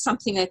 And that's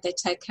something that they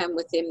take home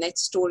with them, that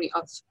story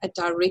of a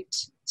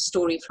direct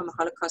story from a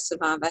Holocaust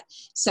survivor.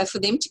 So for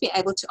them to be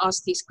able to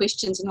ask these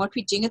questions, and what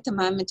we're doing at the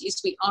moment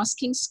is we're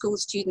asking school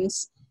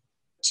students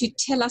to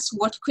tell us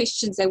what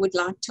questions they would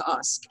like to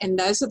ask. And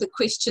those are the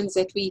questions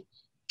that we're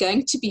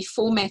going to be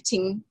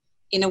formatting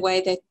in a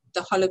way that the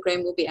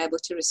hologram will be able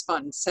to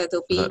respond. So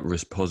there'll be... That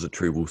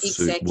repository will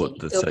suit what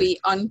the, there'll be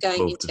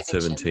ongoing 12 to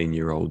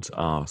 17-year-olds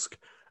ask.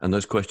 And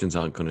those questions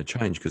aren't going to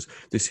change, because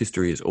this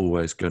history is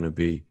always going to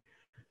be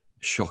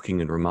shocking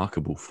and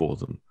remarkable for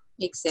them.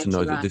 Exactly, to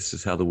know that this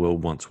is how the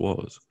world once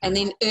was. And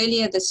then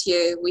earlier this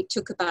year, we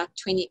took about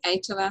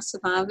 28 of our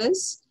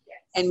survivors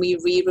and we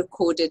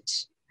re-recorded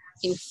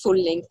in full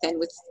length, and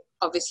with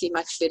obviously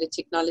much better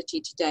technology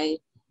today,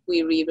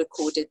 we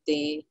re-recorded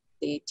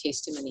their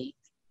testimony.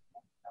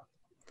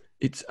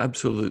 It's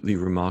absolutely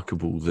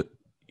remarkable that,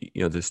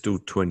 you know, there's still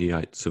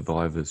 28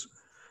 survivors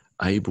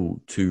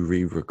able to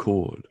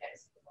re-record.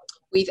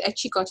 We've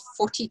actually got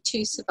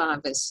 42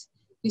 survivors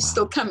who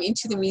still come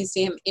into the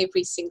museum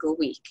every single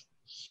week.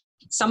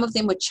 Some of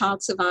them were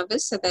child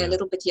survivors, so they're a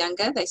little bit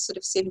younger. They're sort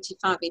of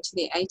 75 into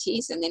their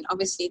 80s. And then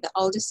obviously the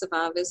older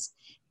survivors,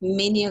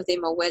 many of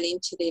them are well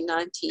into their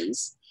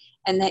 90s.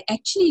 And they're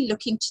actually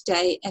looking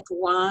today at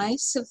why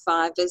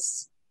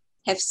survivors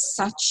have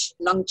such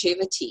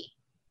longevity.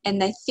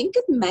 And they think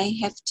it may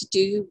have to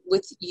do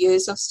with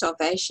years of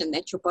starvation,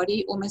 that your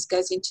body almost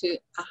goes into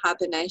a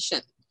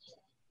hibernation.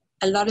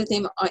 A lot of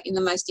them are in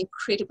the most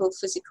incredible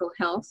physical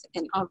health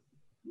and are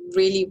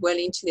really well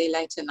into their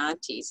later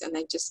 90s, and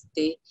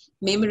their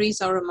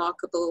memories are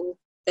remarkable.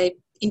 They're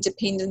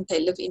independent, they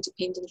live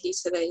independently,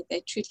 so they're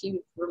truly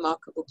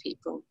remarkable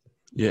people.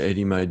 Yeah,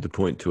 Eddie made the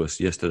point to us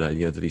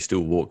yesterday, that he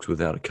still walks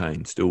without a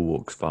cane, still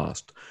walks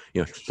fast.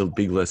 The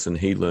big lesson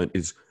he learned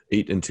is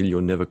eat until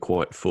you're never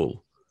quite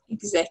full.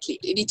 Exactly.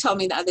 Eddie told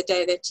me the other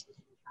day that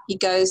he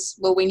goes,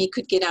 when he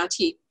could get out,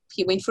 he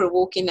went for a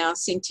walk in our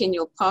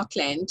Centennial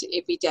Parkland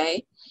every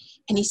day.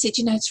 And he said,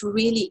 it's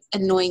really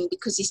annoying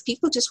because these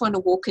people just want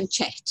to walk and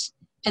chat,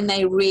 and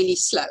they're really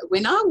slow.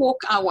 When I walk,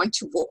 I want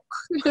to walk.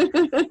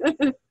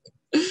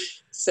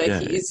 So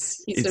yeah,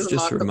 it's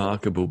just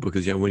remarkable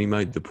because, when he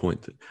made the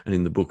point that, and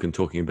in the book and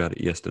talking about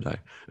it yesterday,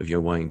 of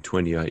weighing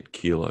 28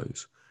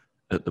 kilos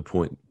at the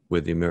point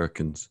where the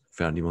Americans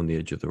found him on the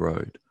edge of the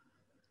road,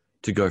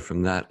 to go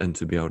from that and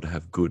to be able to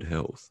have good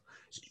health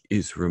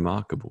is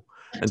remarkable.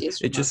 And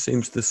it just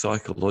seems the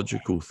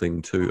psychological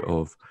thing too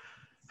of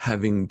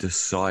having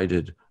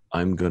decided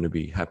I'm going to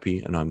be happy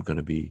and I'm going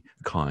to be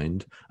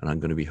kind and I'm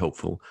going to be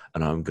helpful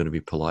and I'm going to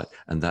be polite,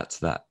 and that's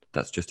that.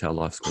 That's just how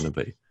life's going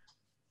to be.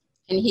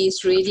 And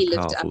he's really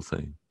lived up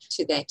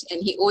to that.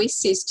 And he always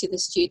says to the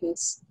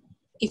students,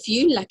 if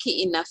you're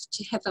lucky enough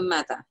to have a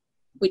mother,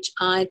 which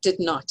I did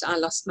not. I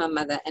lost my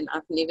mother and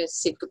I've never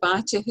said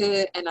goodbye to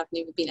her, and I've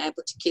never been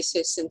able to kiss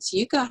her since.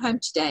 You go home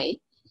today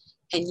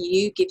and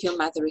you give your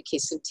mother a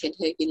kiss and tell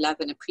her you love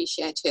and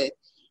appreciate her.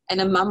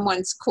 And a mum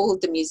once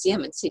called the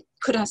museum and said,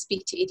 could I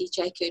speak to Eddie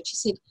Jaco? And she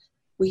said,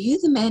 were you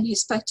the man who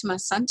spoke to my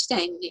son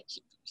today? And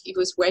he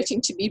was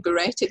waiting to be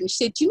berated. And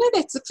she said,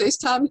 that's the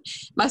first time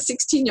my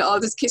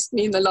 16-year-old has kissed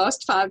me in the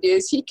last 5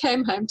 years. He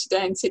came home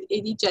today and said,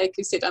 Eddie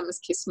Jaco said I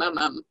must kiss my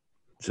mum.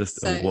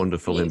 Just a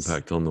wonderful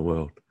impact on the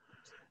world.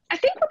 I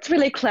think what's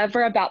really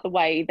clever about the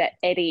way that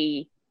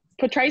Eddie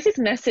portrays his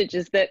message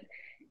is that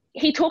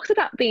he talks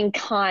about being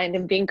kind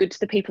and being good to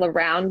the people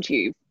around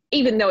you,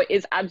 even though it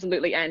is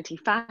absolutely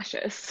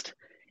anti-fascist.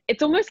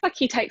 It's almost like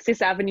he takes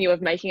this avenue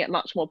of making it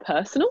much more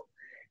personal.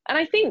 And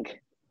I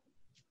think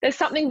there's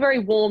something very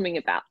warming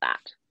about that.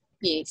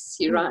 Yes,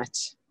 you're right.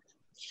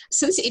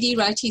 Since Eddie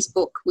wrote his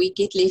book, we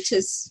get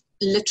letters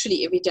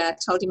literally every day. I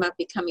told him I've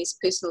become his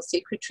personal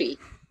secretary.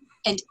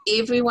 And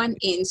everyone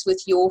ends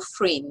with your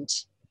friend.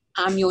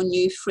 I'm your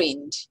new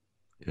friend.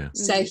 Yeah.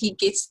 So he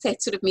gets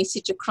that sort of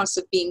message across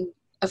of being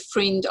a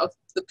friend of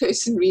the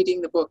person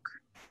reading the book.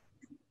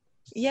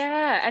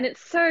 Yeah, and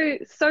it's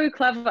so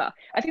clever.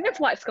 I think that's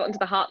why it's got into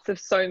the hearts of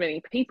so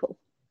many people.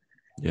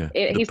 Yeah,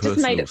 he's just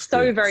made it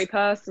so very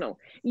personal.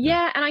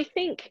 Yeah, and I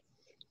think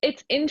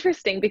it's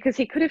interesting because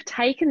he could have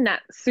taken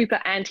that super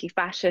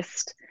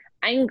anti-fascist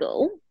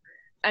angle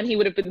and he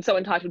would have been so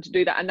entitled to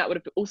do that, and that would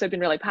have also been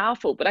really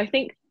powerful. But I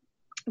think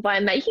by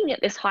making it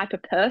this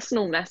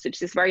hyper-personal message,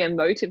 this very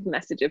emotive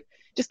message of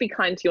just be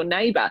kind to your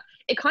neighbour,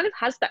 it kind of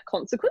has that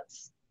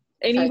consequence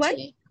anyway,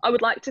 totally. I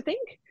would like to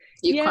think.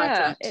 You're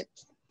quite right.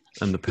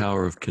 And the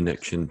power of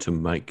connection to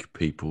make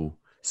people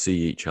see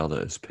each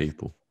other as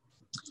people.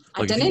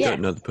 Like if you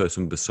don't know the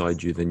person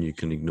beside you, then you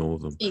can ignore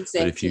them.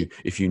 Exactly. But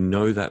if you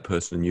know that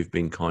person and you've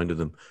been kind to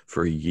them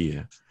for a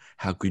year,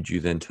 how could you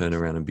then turn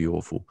around and be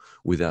awful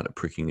without it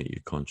pricking at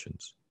your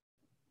conscience?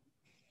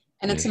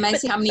 And it's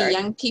amazing how many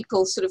young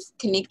people sort of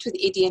connect with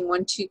Eddie and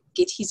want to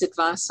get his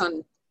advice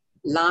on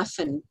life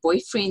and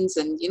boyfriends.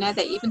 And,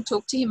 they even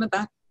talk to him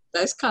about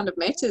those kind of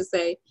matters.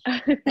 They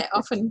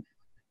often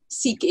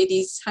seek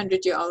Eddie's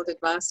 100-year-old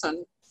advice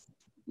on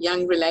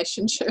young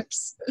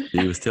relationships.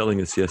 He was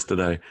telling us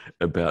yesterday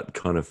about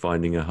kind of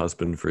finding a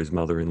husband for his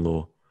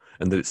mother-in-law,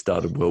 and that it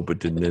started well but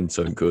didn't end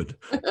so good.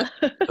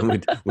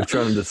 And we're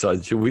trying to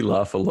decide, should we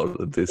laugh a lot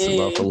at this and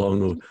laugh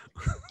along? Or...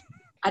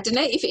 I don't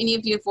know if any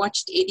of you have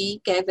watched.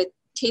 Eddie gave a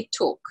TED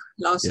Talk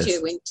last year.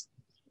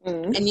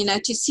 And,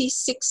 to see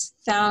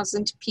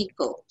 6,000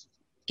 people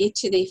get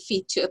to their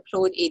feet to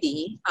applaud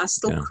Eddie, I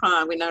still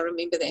cry when I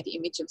remember that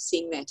image of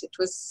seeing that. It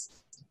was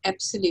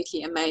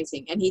absolutely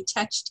amazing. And he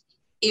touched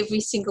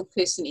every single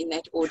person in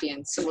that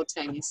audience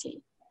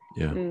simultaneously.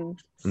 Yeah. And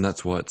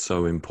that's why it's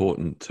so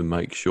important to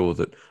make sure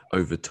that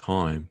over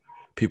time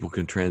people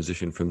can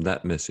transition from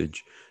that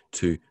message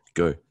to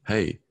go,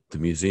 hey, the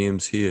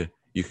museum's here.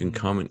 You can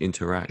come and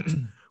interact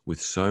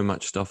with so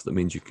much stuff. That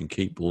means you can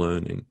keep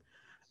learning,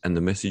 and the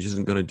message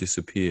isn't going to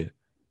disappear.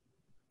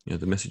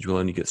 The message will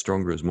only get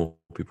stronger as more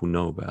people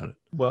know about it.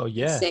 Well,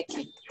 yeah.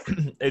 Exactly.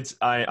 It's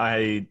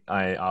I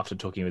after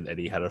talking with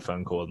Eddie, had a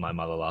phone call with my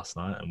mother last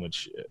night, in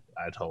which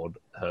I told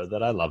her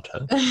that I loved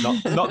her.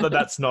 Not that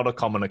that's not a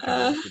common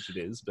occurrence, which it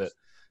is, but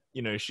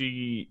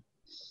she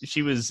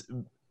was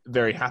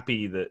very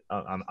happy that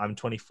I'm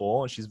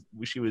 24.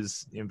 She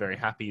was very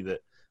happy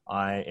that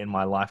I, in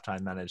my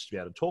lifetime, managed to be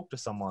able to talk to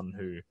someone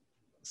who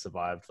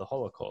survived the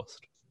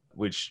Holocaust,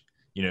 which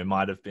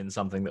might have been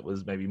something that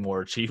was maybe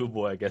more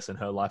achievable, I guess, in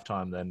her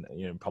lifetime than,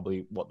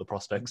 probably what the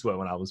prospects were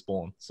when I was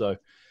born. So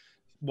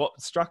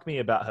what struck me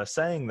about her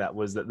saying that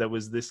was that there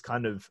was this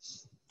kind of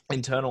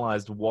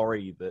internalized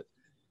worry that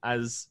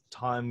as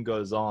time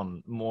goes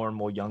on, more and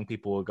more young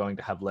people are going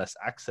to have less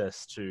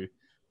access to,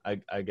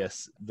 I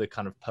guess, the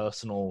kind of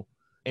personal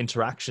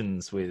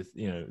interactions with,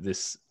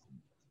 this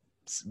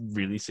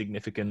really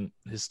significant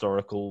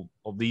historical,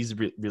 or these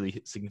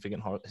really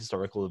significant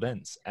historical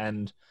events.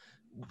 And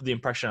the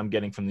impression I'm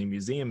getting from the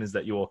museum is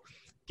that you're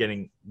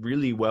getting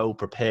really well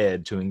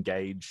prepared to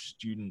engage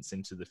students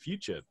into the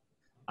future.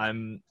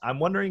 I'm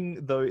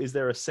wondering though, is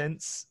there a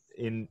sense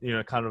in,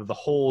 kind of the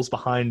halls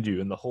behind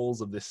you and the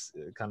halls of this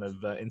kind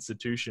of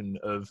institution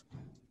of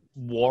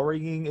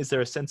worrying? Is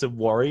there a sense of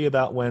worry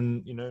about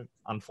when,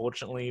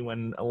 unfortunately,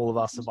 when all of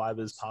our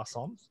survivors pass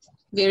on?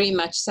 Very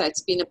much so.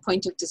 It's been a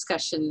point of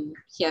discussion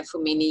here for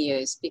many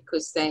years,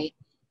 because they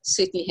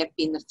certainly have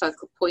been the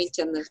focal point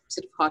and the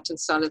sort of heart and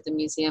soul of the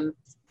museum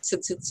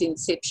since its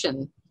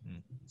inception.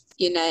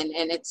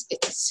 And it's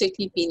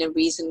certainly been a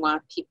reason why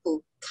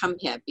people come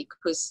here,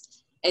 because,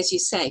 as you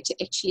say, to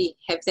actually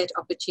have that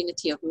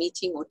opportunity of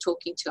meeting or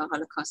talking to a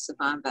Holocaust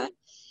survivor,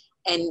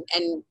 and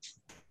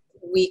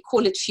we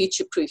call it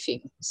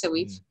future-proofing. So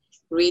we've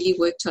really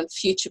worked on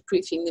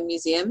future-proofing the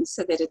museum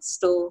so that it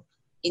still,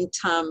 in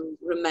time,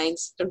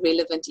 remains a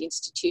relevant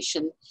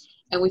institution.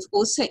 And we've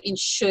also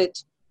ensured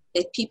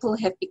that people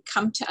have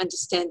become to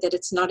understand that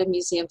it's not a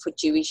museum for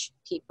Jewish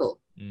people.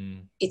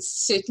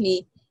 It's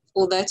certainly,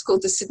 although it's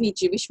called the Sydney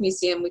Jewish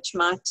Museum, which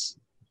might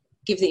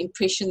give the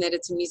impression that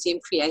it's a museum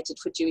created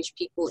for Jewish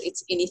people,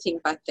 it's anything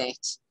but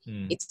that.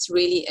 It's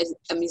really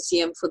a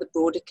museum for the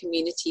broader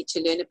community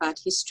to learn about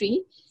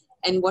history.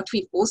 And what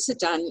we've also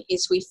done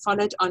is we've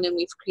followed on and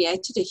we've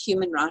created a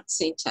human rights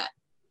center.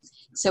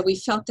 So we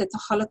felt that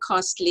the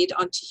Holocaust led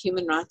on to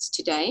human rights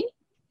today,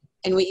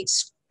 and we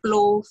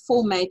explore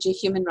 4 major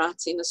human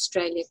rights in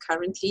Australia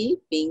currently,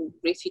 being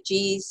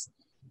refugees,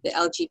 the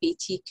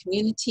LGBT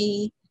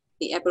community,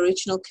 the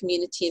Aboriginal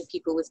community, and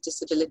people with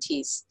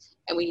disabilities.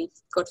 And we've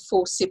got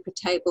 4 separate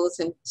tables,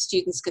 and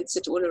students can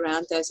sit all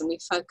around those, and we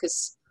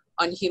focus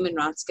on human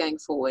rights going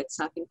forward.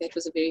 So I think that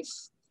was a very,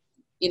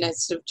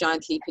 sort of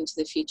giant leap into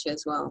the future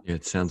as well. Yeah,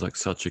 it sounds like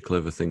such a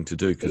clever thing to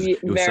do. Cause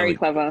very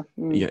clever.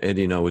 Yeah,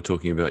 Eddie and I were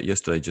talking about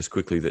yesterday, just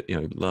quickly, that,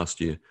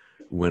 last year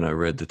when I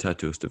read The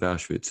Tattooist of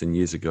Auschwitz, and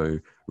years ago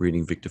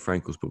reading Viktor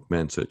Frankl's book,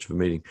 Man's Search for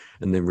Meaning,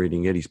 and then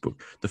reading Eddie's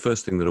book, the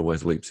first thing that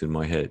always leaps in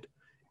my head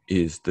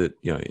is that,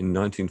 in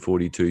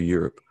 1942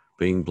 Europe,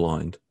 being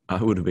blind,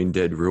 I would have been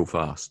dead real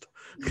fast,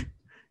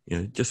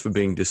 just for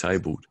being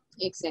disabled.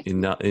 Exactly.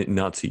 In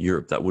Nazi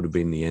Europe, that would have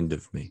been the end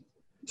of me.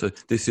 So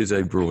this is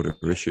a broader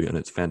issue, and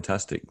it's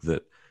fantastic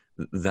that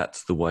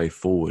that's the way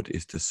forward,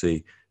 is to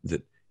see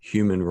that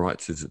human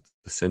rights is at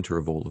the center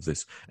of all of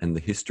this, and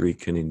the history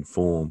can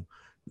inform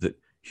that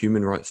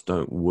human rights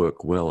don't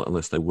work well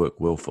unless they work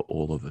well for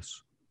all of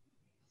us.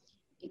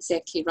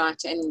 Exactly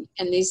right. And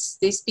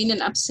there's been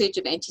an upsurge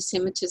of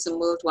anti-Semitism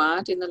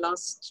worldwide in the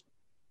last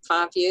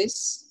 5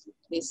 years.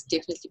 There's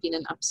definitely been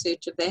an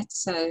upsurge of that.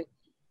 So,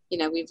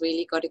 we've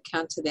really got to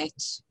counter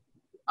that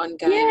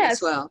ongoing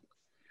as well.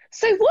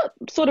 So what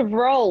sort of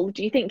role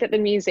do you think that the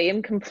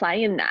museum can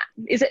play in that?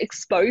 Is it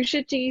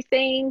exposure, do you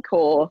think,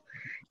 or?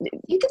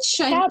 You can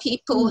show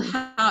people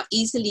how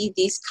easily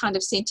these kind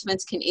of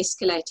sentiments can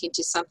escalate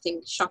into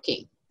something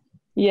shocking.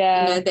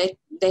 Yeah.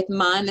 That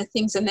minor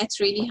things, and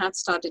that's really how it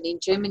started in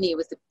Germany,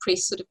 with the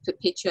press sort of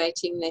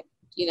perpetuating that,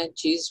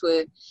 Jews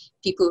were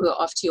people who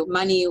are after your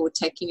money or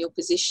taking your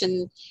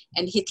position,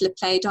 and Hitler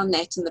played on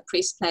that, and the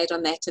press played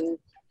on that, and,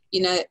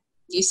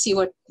 you see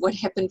what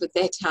happened with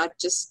that, how it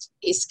just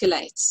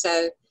escalates.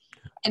 So,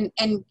 and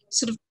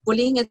sort of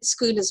bullying at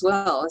school as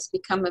well has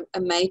become a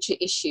major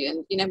issue.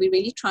 And, we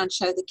really try and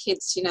show the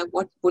kids,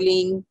 what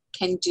bullying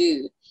can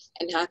do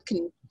and how it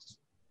can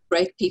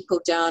break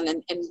people down,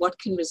 and what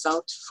can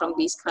result from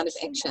these kind of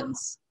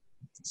actions.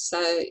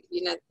 So,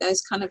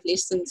 those kind of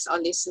lessons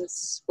are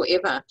lessons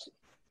forever.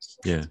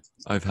 Yeah.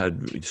 I've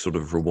had sort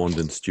of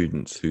Rwandan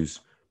students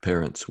whose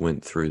parents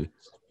went through,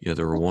 the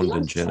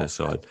Rwandan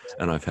genocide,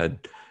 and I've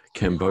had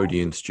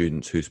Cambodian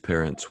students whose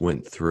parents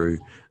went through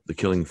the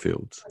killing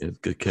fields,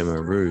 the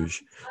Khmer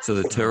Rouge. So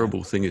the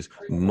terrible thing is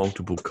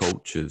multiple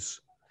cultures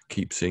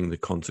keep seeing the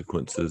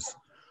consequences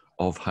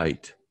of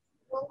hate,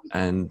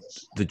 and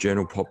the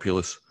general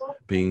populace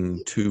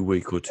being too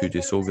weak or too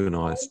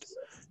disorganized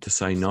to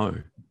say no.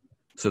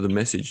 So the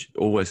message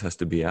always has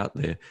to be out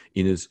there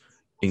in as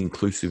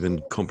inclusive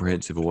and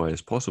comprehensive a way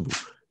as possible,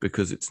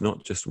 because it's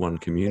not just one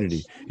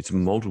community, it's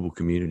multiple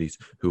communities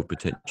who are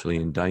potentially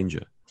in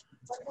danger.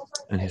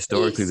 And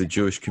historically, the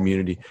Jewish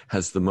community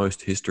has the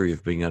most history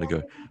of being able to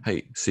go,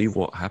 hey, see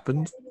what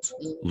happened?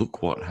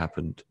 Look what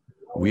happened.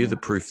 We're the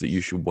proof that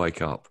you should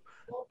wake up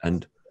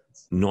and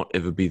not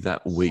ever be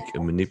that weak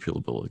and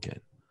manipulable again.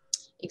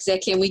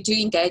 Exactly, and we do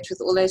engage with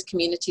all those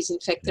communities. In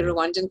fact, the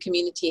Rwandan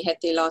community had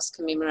their last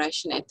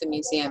commemoration at the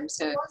museum.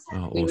 So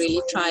we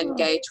really try and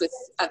engage with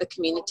other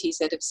communities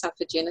that have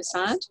suffered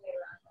genocide.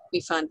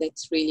 We find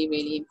that's really,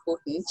 really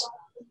important.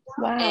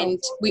 Wow. And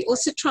we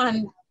also try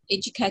and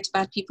educate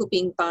about people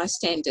being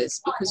bystanders,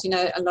 because,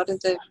 a lot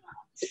of the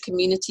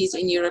communities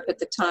in Europe at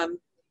the time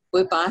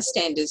were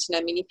bystanders.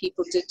 Many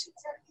people did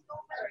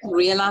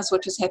realize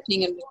what was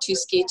happening and were too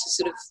scared to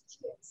sort of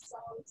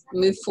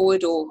move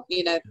forward or,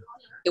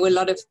 there were a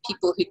lot of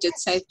people who did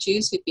save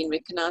Jews, who've been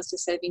recognized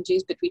as saving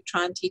Jews, but we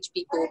try and teach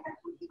people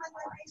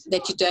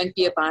that you don't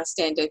be a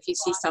bystander. If you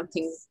see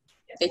something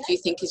that you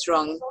think is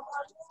wrong,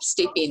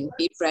 step in,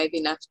 be brave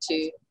enough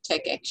to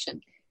take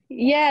action.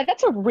 Yeah,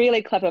 that's a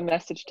really clever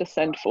message to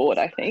send forward,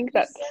 I think.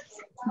 That's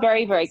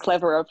very, very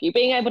clever of you,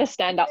 being able to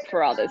stand up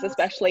for others,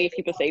 especially if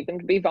you perceive them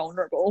to be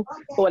vulnerable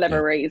for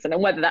whatever reason,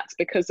 and whether that's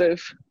because of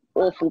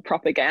awful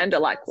propaganda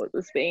like what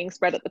was being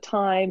spread at the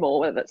time, or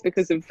whether that's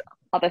because of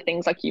other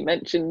things like you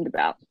mentioned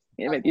about,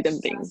 you know, maybe them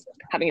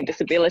having a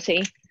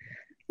disability.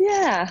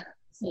 Yeah,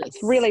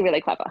 it's really,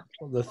 really clever.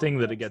 Well, the thing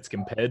that it gets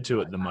compared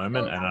to at the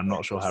moment, and I'm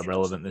not sure how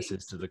relevant this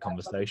is to the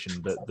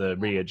conversation, but the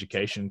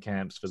re-education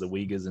camps for the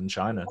Uyghurs in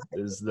China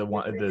is the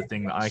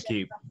thing that I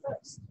keep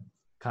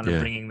kind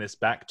of bringing this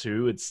back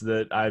to. It's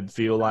that I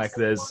feel like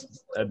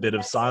there's a bit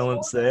of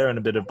silence there and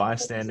a bit of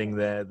bystanding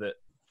there that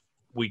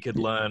we could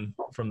learn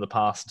from the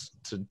past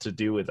to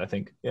deal with, I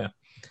think. Yeah.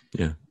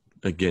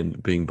 Again,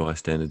 being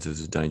bystanders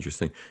is a dangerous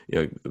thing.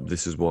 You know,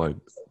 this is why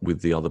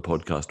with the other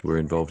podcast we're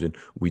involved in,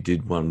 we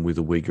did one with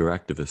a Uyghur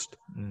activist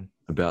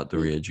about the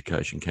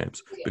re-education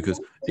camps,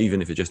 because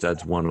even if it just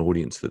adds one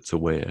audience that's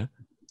aware,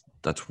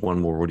 that's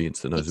one more audience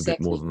that knows a bit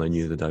more than they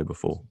knew the day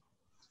before.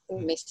 The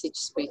message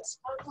spreads.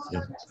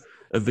 Yeah.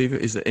 Aviva,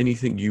 is there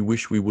anything you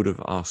wish we would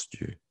have asked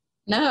you?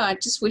 No, I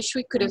just wish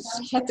we could have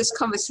had this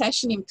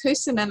conversation in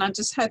person, and I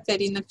just hope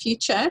that in the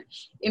future,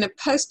 in a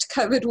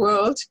post-COVID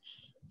world,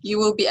 you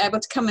will be able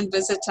to come and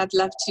visit. I'd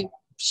love to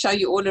show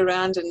you all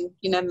around and,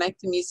 you know, make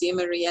the museum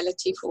a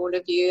reality for all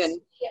of you. And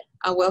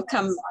I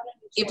welcome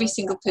every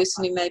single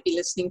person who may be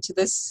listening to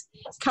this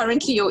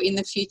currently or in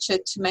the future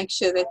to make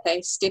sure that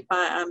they step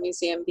by our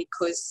museum,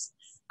 because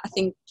I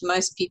think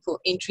most people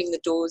entering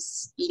the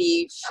doors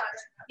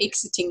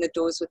exiting the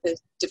doors with a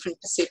different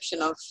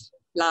perception of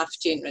life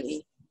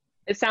generally.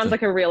 It sounds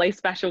like a really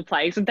special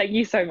place, and thank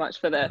you so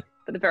much for the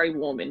very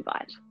warm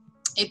invite.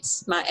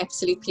 It's my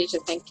absolute pleasure.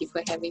 Thank you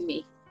for having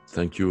me.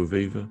 Thank you,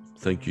 Aviva.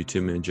 Thank you,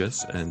 Tim and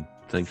Jess, and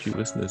thank you,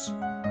 listeners.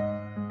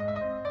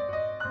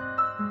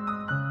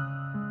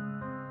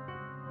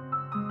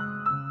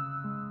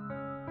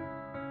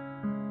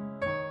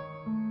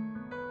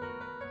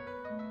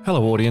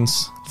 Hello,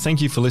 audience.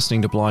 Thank you for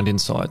listening to Blind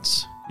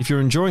Insights. If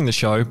you're enjoying the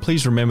show,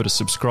 please remember to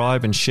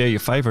subscribe and share your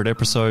favourite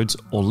episodes,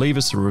 or leave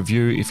us a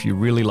review if you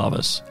really love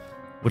us.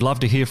 We'd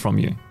love to hear from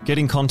you. Get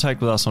in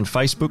contact with us on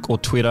Facebook or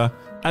Twitter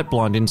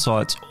 @Blind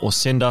Insights, or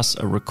send us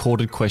a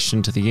recorded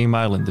question to the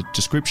email in the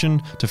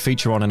description to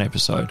feature on an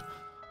episode.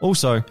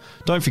 Also,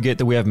 don't forget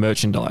that we have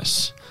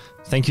merchandise.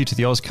 Thank you to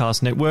the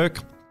Ozcast Network.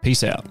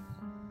 Peace out.